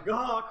 buddy!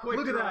 Oh, quick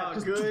Look at draw. that.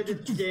 Just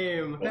Good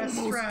game.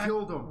 Almost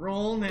killed him.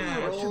 Roll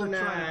now. I should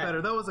have tried it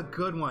better. That was a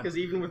good one. Because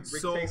even with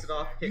Rick takes it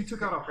off, you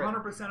took out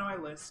 100% of my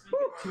list.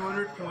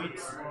 200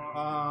 points.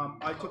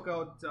 I took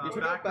out you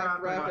took out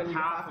backdraft and you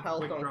half half health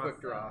quick on draw. quick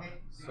draw.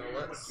 So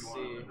let's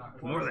see.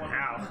 More than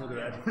half. Look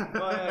at that.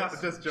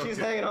 But Just joking. she's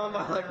hanging on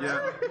by like.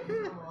 Yeah.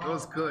 That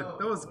was good.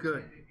 That was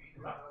good.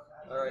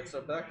 Alright,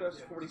 so backdraft is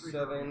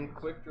 47,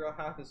 quick draw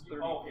half is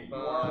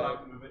 35,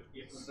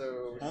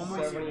 so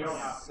Almost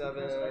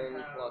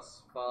 77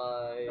 plus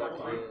 5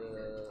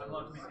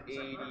 is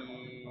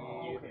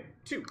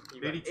 82.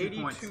 You got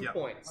 82 points. Yeah.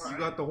 points. You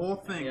got the whole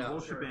thing, Yeah. the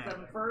whole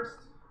shebang. First.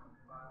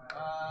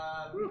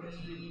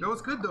 That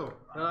was good though.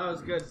 No, that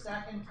was good.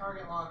 Second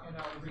target lock and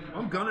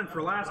I'm gunning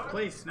for last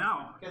place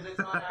now. because it's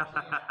not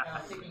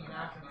actually taking an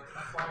action, it's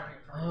acquiring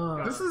a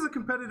target. This is a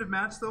competitive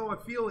match though. I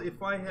feel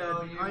if I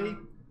had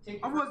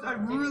I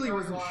really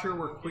wasn't sure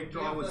where quick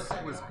draw was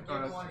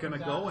gonna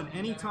go, and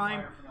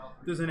anytime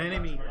there's an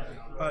enemy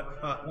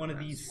at one of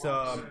these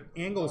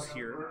angles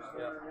here,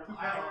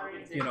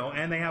 you know,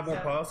 and they have more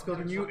power skill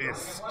than you,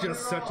 it's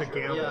just such a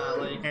gamble. Yeah,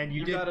 like, and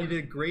you did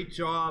a great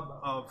job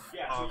of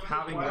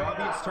having the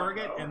obvious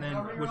target, and then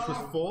which was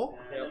full.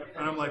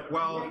 And I'm like,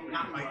 well,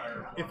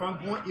 if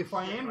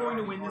I am going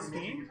to win this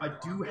game, I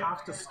do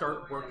have to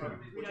start working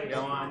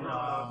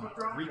on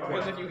recoil.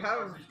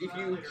 Because if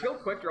you kill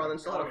quick draw and then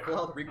still had a full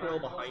health recoil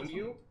behind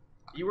you,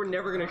 you were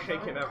never going to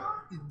shake him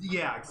ever.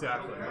 Yeah,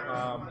 exactly.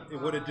 It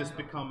would have just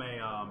become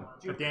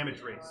a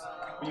damage race.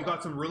 But you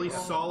got some really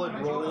solid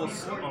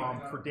rolls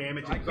for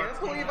damage. I can't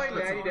believe I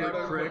nattied out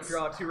on quick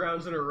draw 2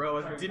 rounds in a row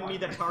and didn't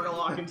need that target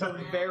lock until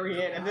the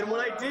very end. And then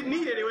when I did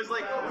need it, it was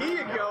like,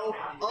 here you go,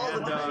 all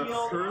the time.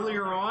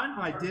 Earlier on,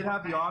 I did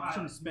have the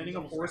option of spending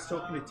a force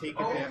token to take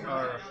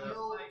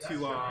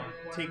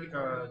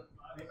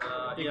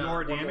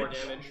ignore damage,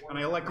 and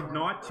I elected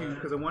not to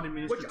because I wanted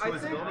Ministry Which of I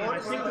Choice think, ability. I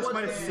honestly, think this was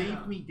might have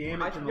saved me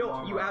damage in the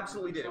long you run.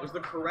 absolutely did. It was the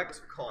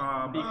correct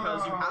call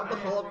because you have the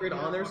hull upgrade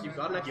on there, so you've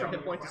got an extra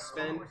hit point to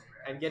spend,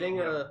 and getting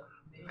a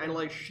and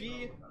like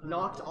she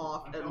knocked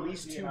off at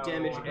least 2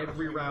 damage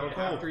every round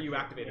after you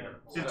activated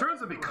her. In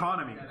terms of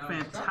economy,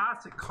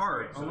 fantastic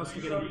card, unless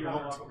you're getting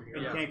bumped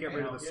and you can't get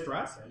rid of the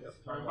stress.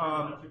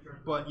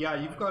 But yeah,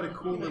 you've got a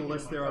cool little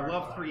list there. I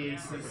love 3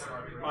 aces.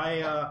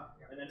 I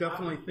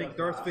definitely think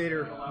Darth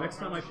Vader, next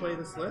time I play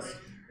this list,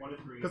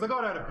 because I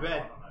got out of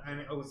bed and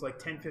it was like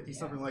 10:50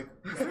 something, like,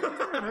 is there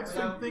an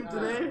extra thing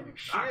today?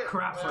 Ah,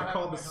 crap, so I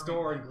called the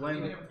store and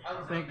Glenn,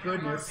 thank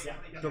goodness,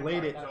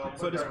 delayed it.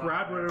 So I just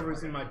grabbed whatever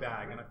was in my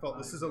bag and I felt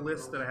this is a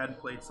list that I hadn't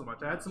played so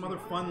much. I had some other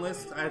fun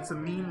lists, I had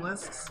some meme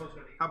lists,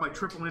 I have my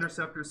triple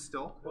interceptors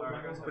still,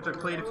 which I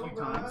played a few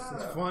times.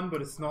 It's fun,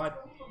 but it's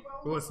not,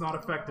 well, it's not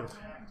effective.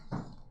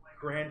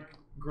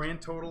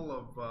 Grand total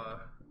of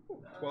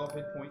 12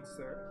 hit points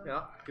there.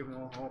 Yeah. Given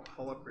all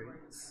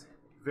upgrades.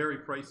 Very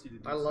pricey to do.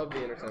 I love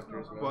the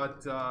interceptors, man.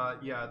 But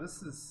yeah,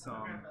 this is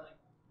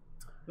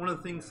one of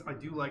the things I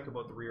do like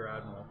about the Rear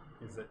Admiral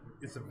is that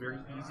it's a very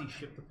easy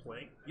ship to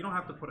play. You don't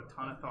have to put a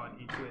ton of thought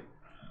into it,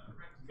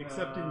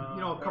 except in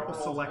a couple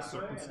select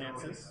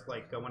circumstances,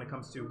 like when it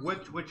comes to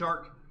which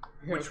arc,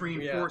 which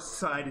reinforced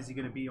side is he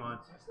going to be on.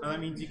 That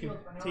means you can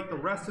take the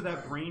rest of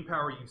that brain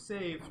power you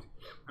saved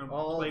and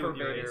play with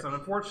your ace. And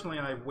unfortunately,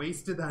 I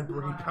wasted that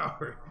brain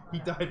power. He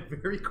died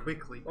very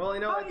quickly. Well,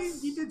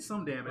 he did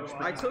some damage.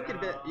 I took it a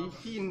bit.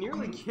 He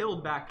nearly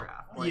killed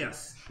Backdraft. Like,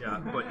 yes, yeah,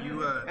 but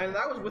you and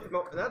that was with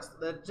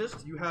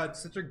you had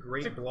such a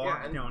great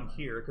block down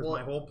here because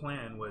my whole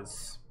plan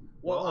was.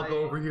 Well, I'll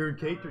go over here and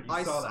K-turn.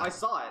 I saw it. I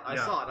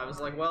saw it. I was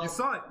like, well, you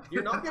saw it.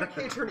 You're not going to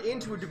K-turn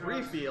into a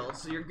debris field,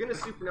 so you're going to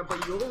super up,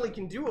 but you only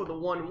can do it the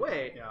one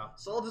way. Yeah.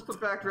 So I'll just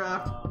put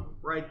Backdraft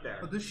right there.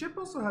 But the ship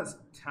also has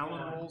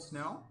Talon rolls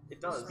now.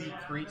 It does. Speed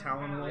 3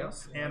 Talon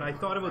rolls. Yeah. And I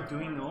thought about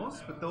doing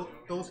those, but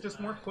those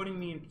just weren't putting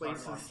me in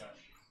places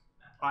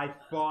I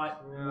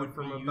thought would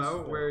from be about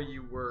useful. where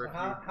you were.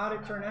 How did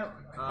it turn out?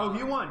 Oh,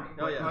 you won.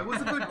 Oh, yeah. It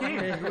was a good game.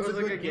 It was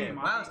a good game.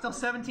 Wow, still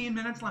 17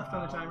 minutes left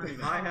on the timer.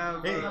 I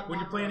have. Hey, when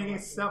you're playing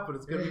against Stefan,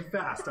 it's going to be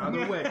fast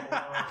either way.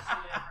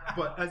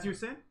 But as you're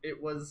saying?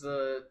 It was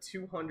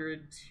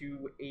 200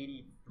 to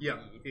 80. Yeah,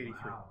 83.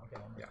 Wow,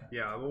 okay,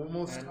 yeah,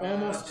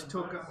 almost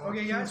took.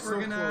 Okay, guys,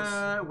 we're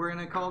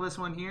gonna call this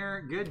one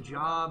here. Good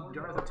job,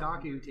 Darth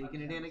Otaku, taking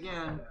it in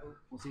again.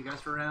 We'll see you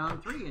guys for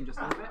round 3 in just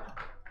a little bit.